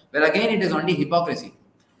thoughts. Well, again, it is only hypocrisy.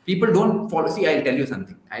 People don't follow. See, I'll tell you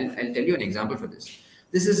something. I'll tell you an example for this.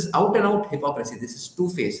 This is out and out hypocrisy. This is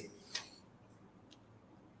two-faced.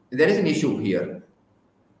 There is an issue here.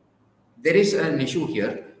 There is an issue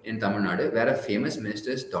here in Tamil Nadu where a famous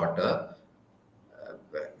minister's daughter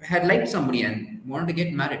had liked somebody and wanted to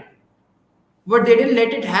get married. But they didn't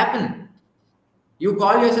let it happen. You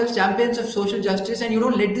call yourselves champions of social justice and you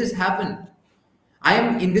don't let this happen.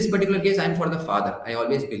 In this particular case, I'm for the father. I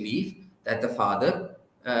always believe that the father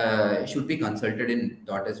should be consulted in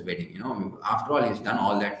daughter's wedding. After all, he's done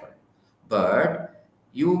all that for him. But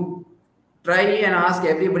you try and ask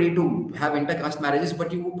everybody to have intercaste marriages,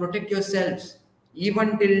 but you protect yourselves.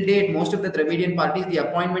 Even till date, most of the Dravidian parties, the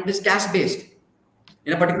appointment is caste-based.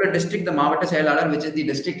 In a particular district, the Mavata Selalar, which is the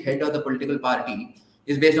district head of the political party,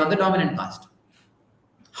 is based on the dominant caste.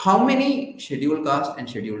 How many scheduled caste and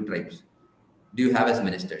scheduled tribes do you have as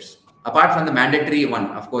ministers? Apart from the mandatory one,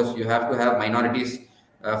 of course, you have to have minorities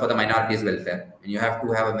for the minorities' welfare, and you have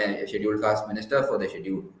to have a scheduled caste minister for the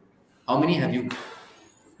scheduled. How many have you?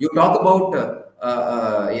 You talk about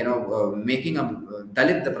making a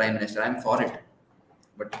Dalit the prime minister. I'm for it,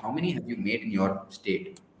 but how many have you made in your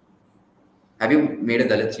state? Have you made a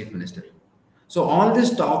Dalit chief minister? So all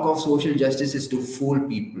this talk of social justice is to fool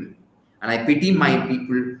people. And I pity my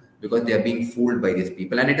people because they are being fooled by these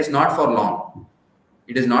people. And it is not for long.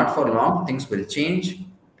 It is not for long. Things will change.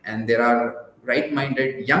 And there are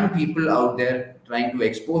right-minded young people out there trying to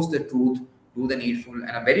expose the truth, do the needful.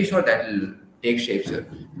 And I'm very sure that will take shape, sir.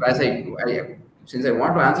 Since I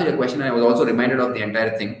want to answer your question, I was also reminded of the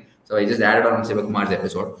entire thing. So I just added on Sivakumar's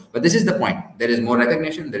episode. But this is the point. There is more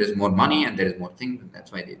recognition, there is more money, and there is more things. And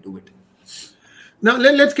that's why they do it. Now,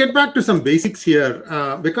 let's get back to some basics here.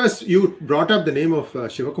 Because you brought up the name of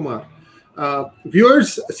Sivakumar.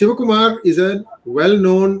 Viewers, Sivakumar is a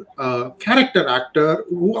well-known character actor.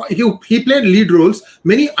 He played lead roles,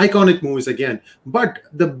 many iconic movies again. But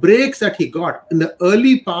the breaks that he got in the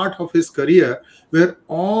early part of his career were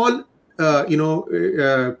all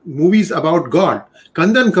movies about God.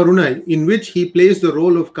 Kandan Karunai, in which he plays the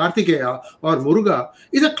role of Kartikeya or Muruga,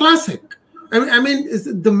 is a classic.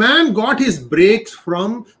 The man got his breaks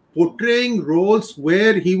from portraying roles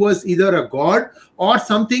where he was either a god or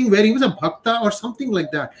something where he was a bhakta or something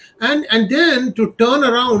like that, and then to turn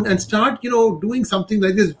around and start doing something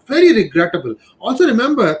like this, very regrettable. Also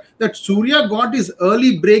remember that Surya got his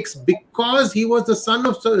early breaks because he was the son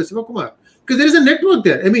of Sivakumar, because there is a network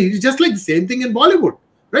there. It's just like the same thing in Bollywood,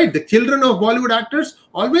 right? The children of Bollywood actors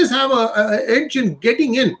always have a edge in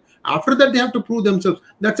getting in. After that, they have to prove themselves.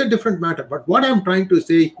 That's a different matter. But what I'm trying to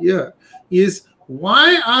say here is,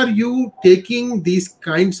 why are you taking these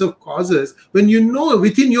kinds of causes when you know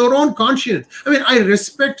within your own conscience? I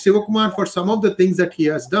respect Sivakumar for some of the things that he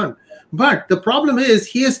has done. But the problem is,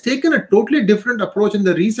 he has taken a totally different approach in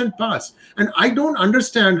the recent past. And I don't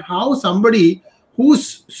understand how somebody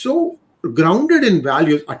who's so grounded in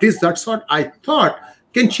values, at least that's what I thought,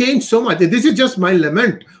 can change so much. This is just my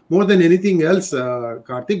lament more than anything else,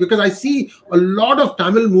 Karthik, because I see a lot of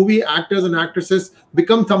Tamil movie actors and actresses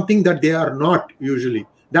become something that they are not usually.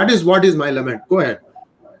 That is what is my lament. Go ahead.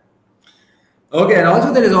 Okay, and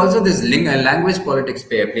also there is also this language politics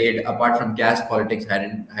played apart from caste politics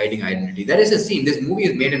hiding identity. There is a scene. This movie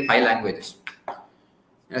is made in 5 languages.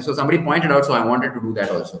 So somebody pointed out, so I wanted to do that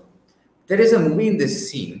also. There is a movie in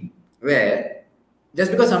this scene where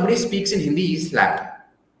just because somebody speaks in Hindi, he is slapped.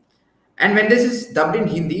 And when this is dubbed in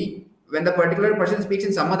Hindi, when the particular person speaks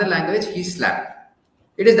in some other language, he is slapped.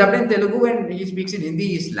 It is dubbed in Telugu and he speaks in Hindi,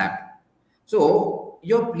 he is slapped. So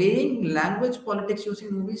you're playing language politics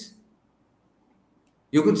using movies.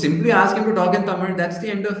 You could simply ask him to talk in Tamil. That's the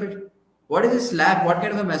end of it. What is a slap? What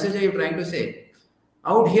kind of a message are you trying to say?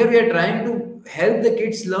 Out here, we are trying to help the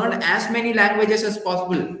kids learn as many languages as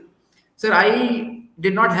possible. Sir, I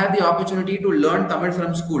did not have the opportunity to learn Tamil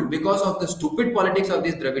from school because of the stupid politics of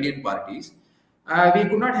these Dravidian parties. We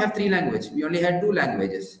could not have 3 languages. We only had 2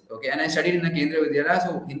 languages. Okay, and I studied in the Kendriya Vidyalaya,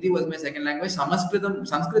 so Hindi was my second language.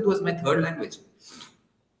 Sanskrit was my third language.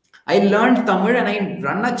 I learned Tamil and I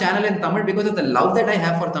run a channel in Tamil because of the love that I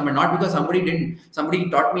have for Tamil, not because somebody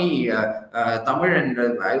taught me Tamil and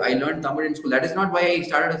I learned Tamil in school. That is not why I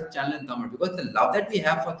started a channel in Tamil, because the love that we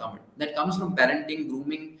have for Tamil, that comes from parenting,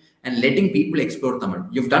 grooming, and letting people explore Tamil.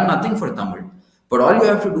 You've done nothing for Tamil, but all you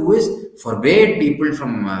have to do is forbade people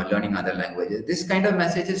from learning other languages. This kind of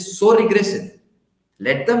message is so regressive.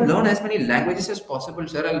 Let them learn as many languages as possible,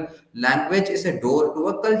 sir. A language is a door to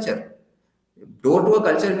a culture. Door to a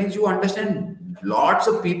culture means you understand lots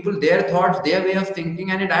of people, their thoughts, their way of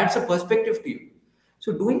thinking, and it adds a perspective to you.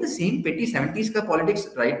 So doing the same petty 70s ka politics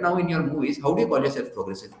right now in your movies, how do you call yourself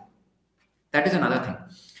progressive? That is another thing.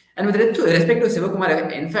 And with respect to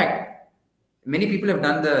Sivakumar, in fact, many people have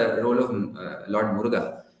done the role of Lord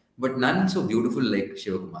Muruga, but none so beautiful like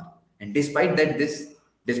Sivakumar. And despite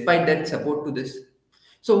that support to this,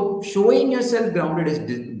 so showing yourself grounded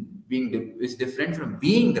is different from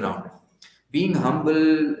being grounded. Being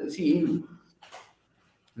humble, see,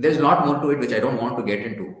 there's a lot more to it which I don't want to get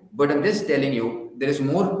into. But I'm just telling you, there is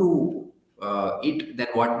more to it than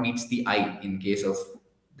what meets the eye in case of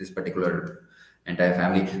this particular entire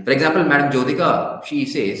family. For example, Madam Jyotika, she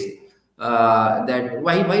says that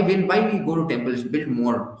why we go to temples, build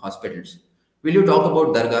more hospitals? Will you talk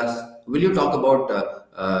about dargahs? Will you talk about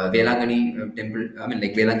Velangani temple?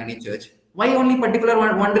 Like Velangani church? Why only particular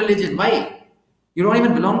one religion? Why? You don't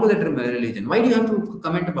even belong to that religion. Why do you have to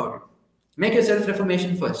comment about it? Make your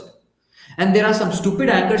self-reformation first. And there are some stupid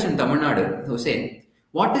anchors in Tamil Nadu who say,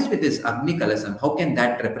 what is with this Agni Kalasam? How can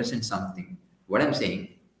that represent something? What I'm saying,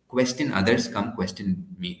 question others, come question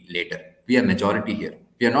me later. We are majority here.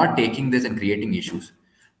 We are not taking this and creating issues.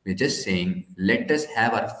 We're just saying, let us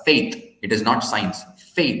have our faith. It is not science.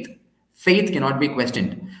 Faith. Faith cannot be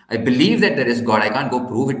questioned. I believe that there is God. I can't go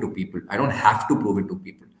prove it to people. I don't have to prove it to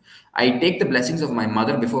people. I take the blessings of my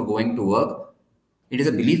mother before going to work. It is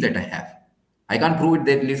a belief that I have. I can't prove it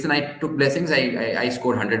that, listen, I took blessings, I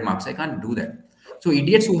scored 100 marks. I can't do that. So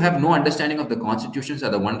idiots who have no understanding of the constitutions are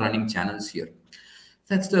the one running channels here.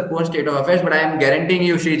 That's the poor state of affairs. But I am guaranteeing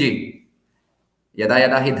you, Shriji, yada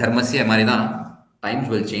yada hi dharmasya maridana, times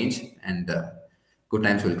will change and good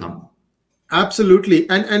times will come. Absolutely.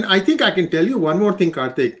 And I think I can tell you one more thing,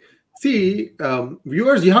 Karthik. See,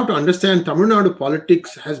 viewers, you have to understand Tamil Nadu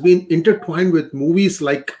politics has been intertwined with movies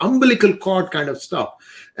like umbilical cord kind of stuff.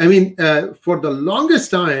 For the longest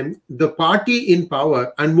time, the party in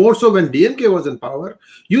power, and more so when DMK was in power,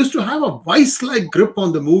 used to have a vice-like grip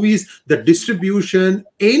on the movies, the distribution,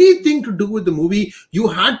 anything to do with the movie. You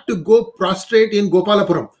had to go prostrate in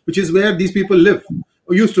Gopalapuram, which is where these people live.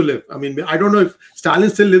 Used to live. I don't know if Stalin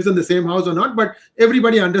still lives in the same house or not, but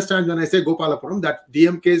everybody understands when I say Gopalapuram, that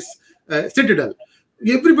DMK's citadel.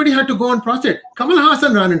 Everybody had to go on project. Kamal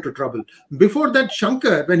Hassan ran into trouble. Before that,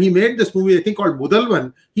 Shankar, when he made this movie, I think called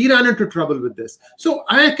Mudalvan, he ran into trouble with this. So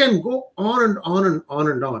I can go on and on and on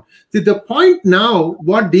and on. See, the point now,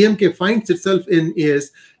 what DMK finds itself in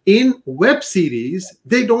is, in web series,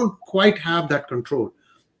 they don't quite have that control.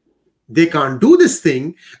 They can't do this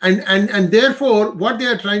thing, and therefore what they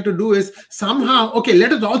are trying to do is somehow, okay,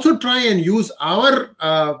 let us also try and use our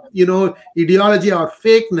ideology, our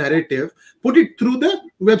fake narrative, put it through the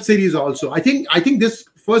web series also. I think this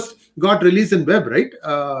first got released in web, right,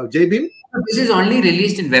 Jai Bhim? This is only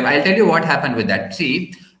released in web. I'll tell you what happened with that.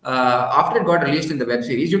 See, after it got released in the web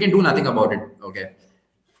series, you can do nothing about it. Okay,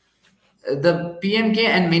 the PMK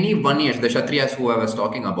and many one-years, the Kshatriyas who I was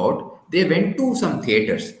talking about, they went to some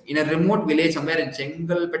theaters in a remote village somewhere in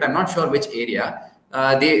Chengalpet, I'm not sure which area.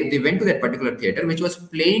 They went to that particular theater, which was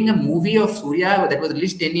playing a movie of Surya that was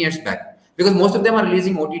released 10 years back. Because most of them are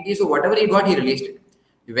releasing OTT, so whatever he got, he released it.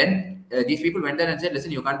 When these people went there and said,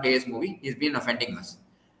 listen, you can't play his movie, he's been offending us.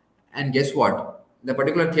 And guess what? The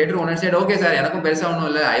particular theater owner said, okay, sir,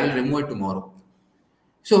 I will remove it tomorrow.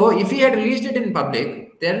 So if he had released it in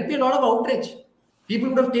public, there will be a lot of outrage. People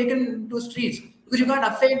would have taken to streets. Because you can't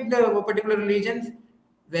affect the particular religion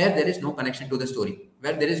where there is no connection to the story,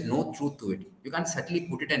 where there is no truth to it. You can't subtly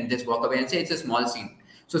put it and just walk away and say it's a small scene.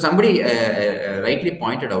 So somebody rightly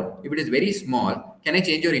pointed out, if it is very small, can I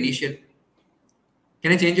change your initial?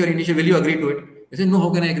 Can I change your initial? Will you agree to it? You say, no, how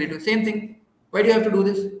can I agree to it? Same thing. Why do you have to do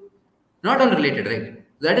this? Not all related, right?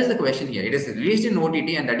 That is the question here. It is released in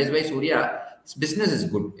OTT, and that is why Surya's business is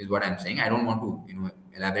good, is what I'm saying. I don't want to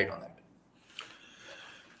elaborate on that.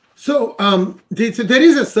 So there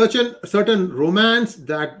is a certain romance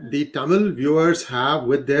that the Tamil viewers have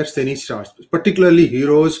with their cine stars, particularly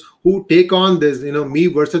heroes who take on this, me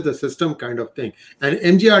versus the system kind of thing. And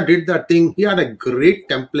MGR did that thing. He had a great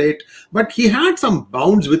template, but he had some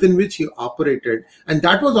bounds within which he operated, and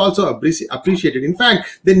that was also appreciated. In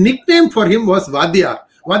fact, the nickname for him was Vadyar.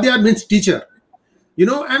 Vadyar means teacher.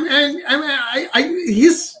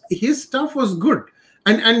 His stuff was good.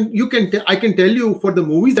 And I can tell you, for the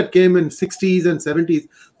movies that came in 60s and 70s,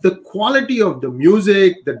 the quality of the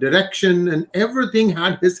music, the direction, and everything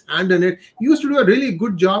had his hand in it. He used to do a really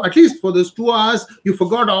good job. At least for those 2 hours, you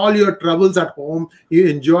forgot all your troubles at home. You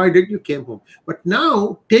enjoyed it. You came home. But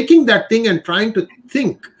now, taking that thing and trying to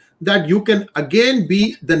think that you can again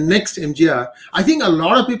be the next MGR, I think a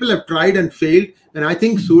lot of people have tried and failed. And I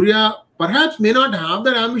think Surya perhaps may not have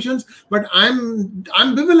their ambitions, but I'm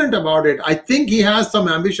ambivalent about it. I think he has some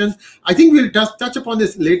ambitions. I think we'll touch upon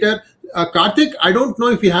this later. Karthik, I don't know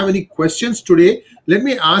if you have any questions today. Let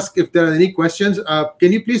me ask if there are any questions.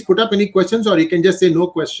 Can you please put up any questions, or you can just say no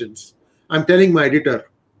questions? I'm telling my editor.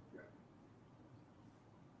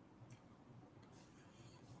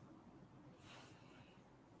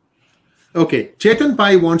 Okay, Chetan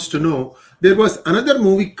Pai wants to know, there was another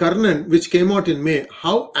movie, Karnan, which came out in May.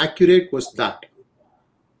 How accurate was that?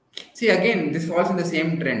 See, again, this falls in the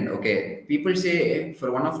same trend. Okay, people say,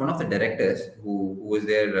 for one of the directors who was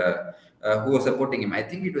there, who was supporting him, I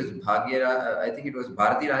think it was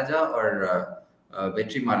Bharati Raja or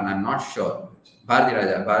Vetrimaran, I'm not sure. Bharati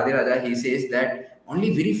Raja, he says that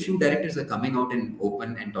only very few directors are coming out in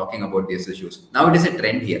open and talking about these issues. Now it is a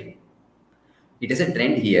trend here. It is a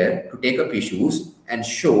trend here to take up issues and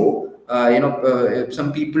show,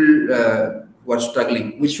 some people who are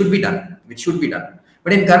struggling, which should be done.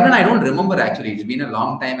 But in Karnan, I don't remember actually. It's been a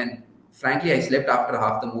long time, and frankly, I slept after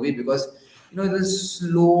half the movie because it was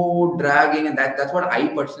slow, dragging, and that's what I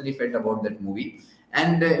personally felt about that movie.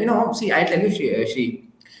 And see, I tell you, Shri,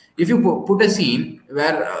 if you put a scene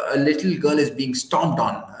where a little girl is being stomped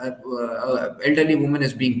on, an elderly woman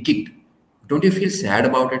is being kicked, don't you feel sad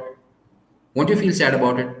about it? Won't you feel sad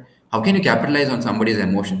about it? How can you capitalize on somebody's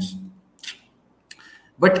emotions?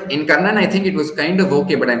 But in Karnan, I think it was kind of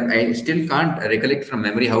okay, but I still can't recollect from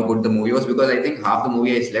memory how good the movie was, because I think half the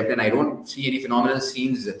movie I slept and I don't see any phenomenal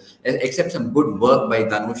scenes except some good work by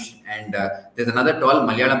Dhanush. And there's another tall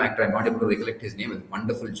Malayalam actor, I'm not able to recollect his name, a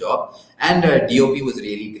wonderful job. And DOP was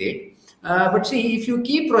really great. But see, if you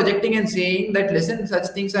keep projecting and saying that, listen, such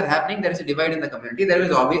things are happening, there is a divide in the community,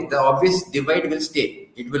 the obvious divide will stay.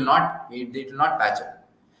 It will not patch up.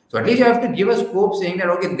 So at least you have to give a scope saying that,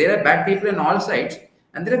 okay, there are bad people on all sides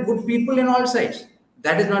and there are good people in all sides.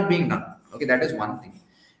 That is not being done. Okay, that is one thing.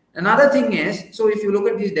 Another thing is, so if you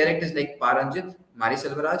look at these directors like Paranjit, Mari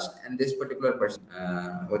Selvaraj, and this particular person,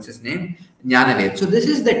 what's his name? Jnanaved. So this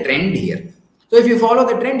is the trend here. So if you follow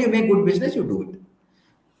the trend, you make good business, you do it.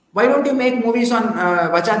 Why don't you make movies on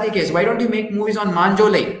Vachati case? Why don't you make movies on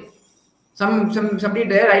Manjolai? Somebody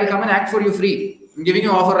there, I'll come and act for you free. I'm giving you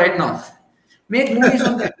an offer right now. Make movies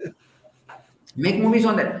on that. Make movies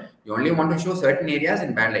on that. You only want to show certain areas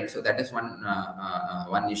in bad light. So that is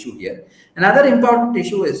one issue here. Another important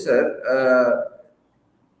issue is, sir,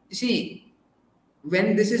 see,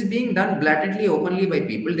 when this is being done blatantly, openly by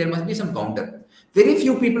people, there must be some counter. Very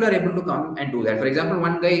few people are able to come and do that. For example,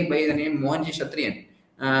 one guy by the name Mohanji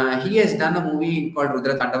Kshatriyan, he has done a movie called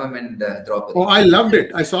Rudra Tandavam and Draupadi. Oh, I loved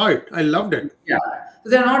it. I saw it. I loved it. Yeah. So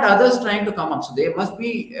there are not others trying to come up. So there must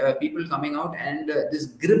be people coming out, and this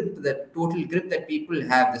grip, the total grip that people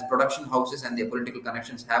have, this production houses and their political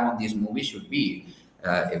connections have on these movies should be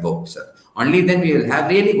evoked, sir. Only then we will have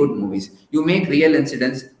really good movies. You make real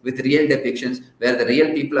incidents with real depictions where the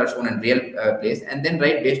real people are shown in real place, and then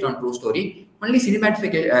write based on true story. Only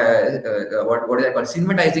cinematic, what is that called?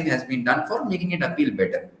 Cinematizing has been done for making it appeal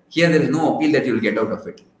better. Here there is no appeal that you will get out of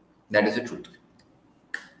it. That is the truth.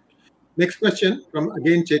 Next question from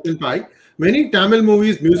again Chetan Pai. Many Tamil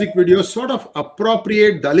movies, music videos sort of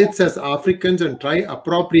appropriate Dalits as Africans and try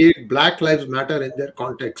appropriate Black Lives Matter in their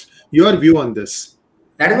context. Your view on this?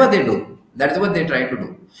 That is what they do. That is what they try to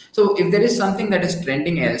do. So if there is something that is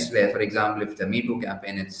trending elsewhere, for example, if the Me Too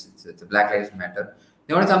campaign, it's a Black Lives Matter,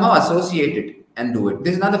 they want to somehow associate it and do it.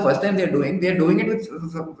 This is not the first time they're doing it with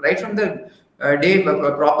right from the day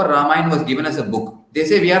a proper Ramayana was given as a book. They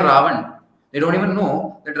say we are Ravan. They don't even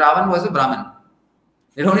know that Ravan was a Brahmin.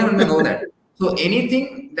 They don't even know that. So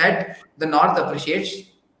anything that the North appreciates,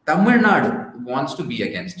 Tamil Nadu wants to be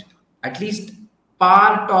against it. At least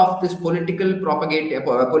part of this political propaganda,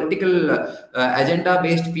 political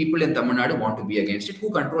agenda-based people in Tamil Nadu want to be against it.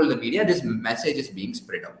 Who control the media? This message is being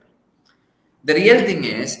spread out. The real thing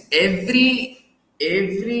is every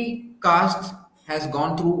caste has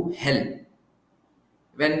gone through hell.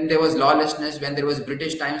 When there was lawlessness, when there was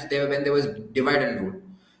British times, when there was divide and rule.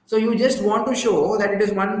 So you just want to show that it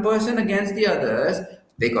is one person against the others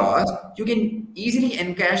because you can easily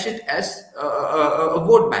encash it as a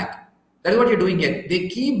vote bank. That is what you're doing here. They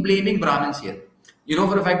keep blaming Brahmins here. You know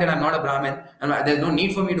for a fact that I'm not a Brahmin and there's no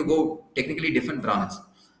need for me to go technically defend Brahmins.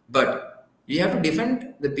 But you have to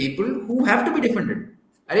defend the people who have to be defended.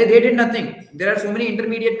 They did nothing. There are so many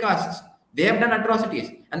intermediate castes. They have done atrocities,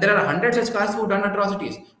 and there are 100 such castes who have done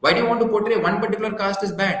atrocities. Why do you want to portray one particular caste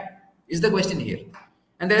as bad? Is the question here.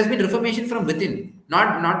 And there has been reformation from within,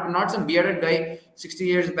 not some bearded guy 60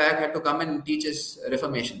 years back had to come and teach us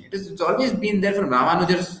reformation. It's always been there from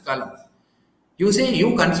Ramanuja's column. You say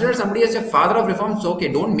you consider somebody as a father of reform, it's okay.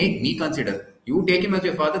 Don't make me consider. You take him as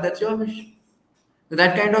your father, that's your wish. So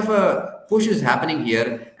that kind of a push is happening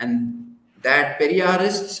here, and that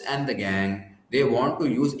Periyarists and the gang, they want to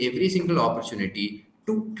use every single opportunity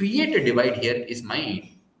to create a divide here is my,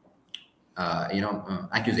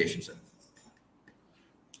 accusation, sir.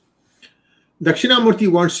 Dakshinamurthy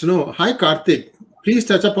wants to know, hi Karthik, please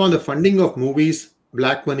touch upon the funding of movies,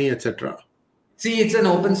 black money, etc. See, it's an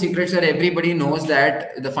open secret, sir. Everybody knows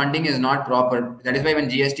that the funding is not proper. That is why when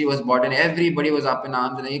GST was bought in, everybody was up in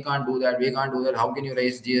arms and you can't do that, we can't do that. How can you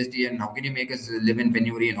raise GST and how can you make us live in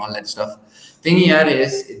penury and all that stuff? Thing here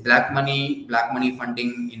is black money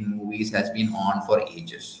funding in movies has been on for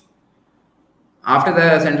ages. After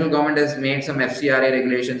the central government has made some FCRA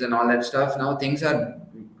regulations and all that stuff, now things are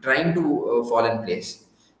trying to fall in place.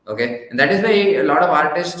 Okay, and that is why a lot of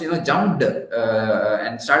artists, jumped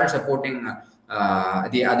and started supporting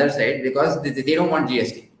the other side because they don't want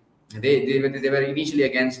GST. They were initially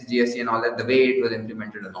against GST and all that, the way it was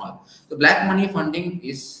implemented and all. So black money funding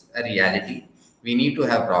is a reality. We need to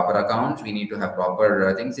have proper accounts. We need to have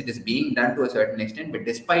proper things. It is being done to a certain extent, but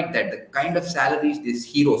despite that, the kind of salaries these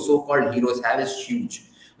heroes, so-called heroes, have is huge.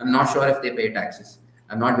 I'm not sure if they pay taxes.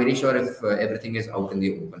 I'm not very sure if everything is out in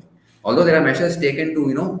the open. Although there are measures taken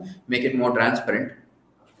to, make it more transparent,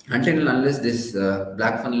 until and unless this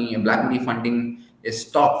black money funding is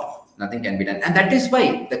stopped, nothing can be done. And that is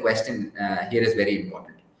why the question here is very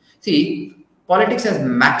important. See, politics has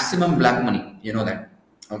maximum black money. You know that.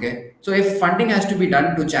 Okay. So if funding has to be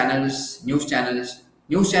done to news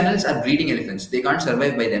channels are breeding elephants. They can't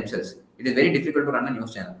survive by themselves. It is very difficult to run a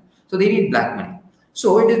news channel. So they need black money.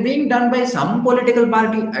 So it is being done by some political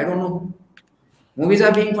party. I don't know. Movies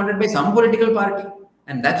are being funded by some political party.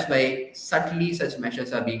 And that's why subtly such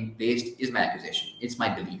measures are being placed is my accusation. It's my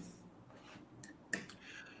belief.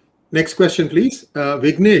 Next question, please.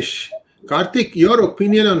 Vignesh, Karthik, your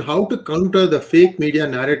opinion on how to counter the fake media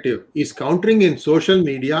narrative. Is countering in social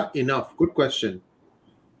media enough? Good question.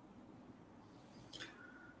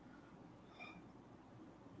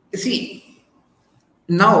 See,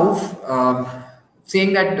 now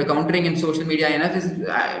saying that countering in social media enough is,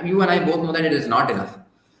 you and I both know that it is not enough.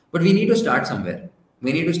 But we need to start somewhere.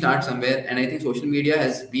 We need to start somewhere, and I think social media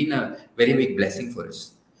has been a very big blessing for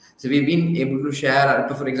us. So we've been able to share,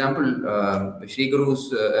 for example, Sri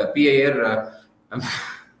Guru's P. Iyer,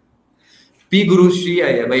 P. Guru Sri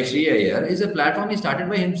Iyer by Sri Iyer is a platform he started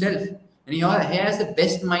by himself. And he has the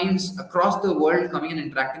best minds across the world coming and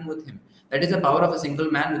interacting with him. That is the power of a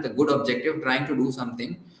single man with a good objective trying to do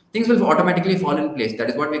something. Things will automatically fall in place. That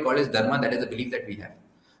is what we call as dharma. That is the belief that we have.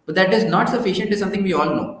 But that is not sufficient, is something we all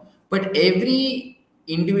know. But every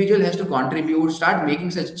individual has to contribute, start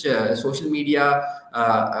making such social media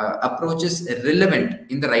approaches relevant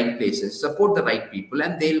in the right places, support the right people,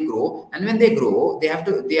 and they'll grow. And when they grow, they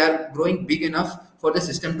are growing big enough for the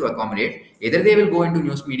system to accommodate. Either they will go into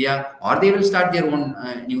news media or they will start their own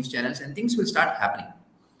news channels, and things will start happening.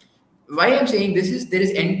 Why I'm saying this is there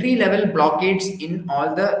is entry level blockades in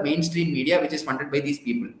all the mainstream media which is funded by these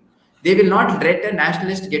people. They will not let a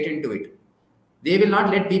nationalist get into it. They will not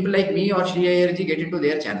let people like me or Shri Ayerji get into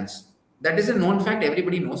their channels. That is a known fact,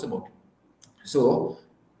 everybody knows about. So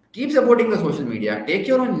keep supporting the social media, take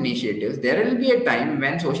your own initiatives. There will be a time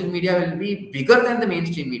when social media will be bigger than the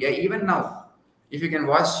mainstream media. Even now, if you can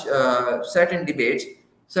watch certain debates,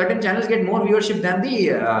 certain channels get more viewership than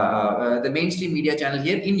the mainstream media channel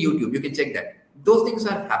here in YouTube. You can check that. Those things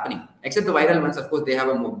are happening. Except the viral ones, of course, they have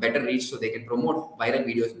a more better reach, so they can promote viral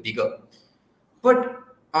videos bigger. But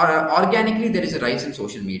organically, there is a rise in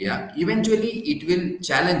social media. Eventually, it will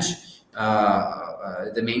challenge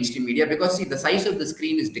the mainstream media, because see, the size of the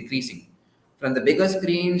screen is decreasing from the bigger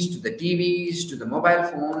screens to the TVs to the mobile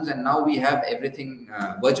phones, and now we have everything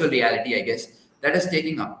virtual reality, I guess, that is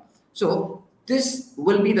taking up. So this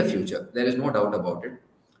will be the future. There is no doubt about it.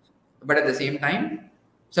 But at the same time,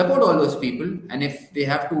 support all those people, and if they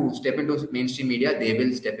have to step into mainstream media, they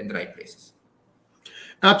will step in the right places.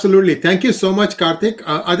 Absolutely. Thank you so much, Karthik.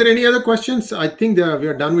 Are there any other questions? I think we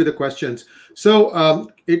are done with the questions. So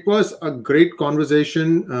it was a great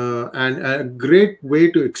conversation and a great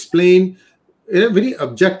way to explain in a very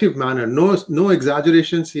objective manner. No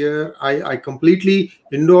exaggerations here. I completely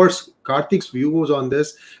endorse Karthik's views on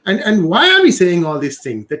this. And why are we saying all these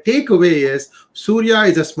things? The takeaway is Surya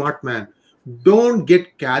is a smart man. Don't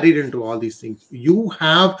get carried into all these things. You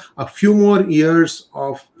have a few more years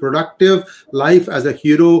of productive life as a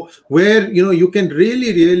hero, where you can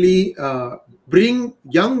really bring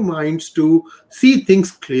young minds to see things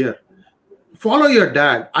clear. Follow your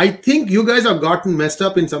dad. I think you guys have gotten messed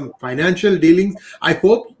up in some financial dealings. I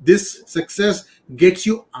hope this success gets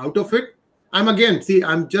you out of it.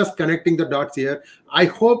 I'm just connecting the dots here. I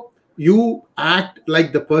hope you act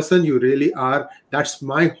like the person you really are. That's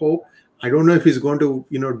my hope. I don't know if he's going to,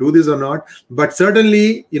 do this or not, but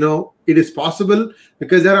certainly, it is possible,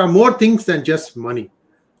 because there are more things than just money.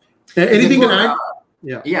 Anything to add?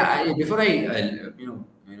 Before I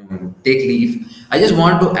take leave, I just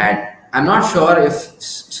want to add, I'm not sure if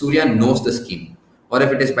Surya knows the scheme, or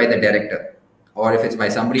if it is by the director, or if it's by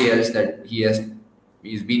somebody else that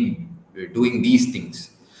he's been doing these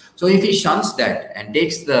things. So if he shuns that and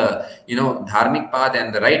takes the dharmic path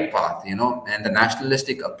and the right path, and the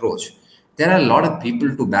nationalistic approach, there are a lot of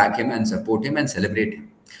people to back him and support him and celebrate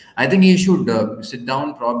him. I think he should sit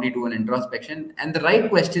down, probably do an introspection, and the right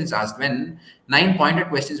questions asked. When 9 pointed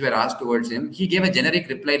questions were asked towards him, he gave a generic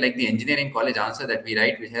reply like the engineering college answer that we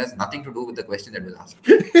write, which has nothing to do with the question that was asked.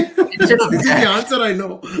 Instead of this is the answer I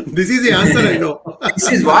know. This is the answer I know.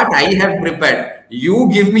 This is what I have prepared. You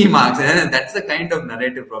give me marks. And that's the kind of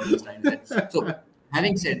narrative problem Stein sets. So,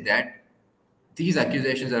 having said that, these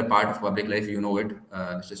accusations are a part of public life. You know it,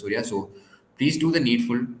 Mr. Surya. So, please do the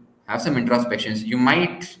needful. Have some introspections. You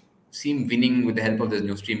might seem winning with the help of the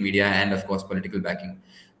mainstream media and, of course, political backing.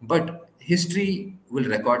 But history will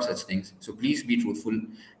record such things. So please be truthful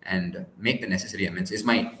and make the necessary amends, is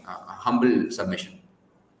my humble submission.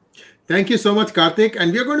 Thank you so much, Karthik.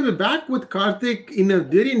 And we are going to be back with Karthik in a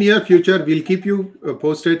very near future. We'll keep you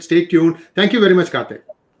posted. Stay tuned. Thank you very much, Karthik.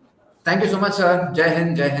 Thank you so much, sir. Jai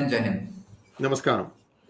Hind, Jai Hind, Jai Hind. Namaskaram.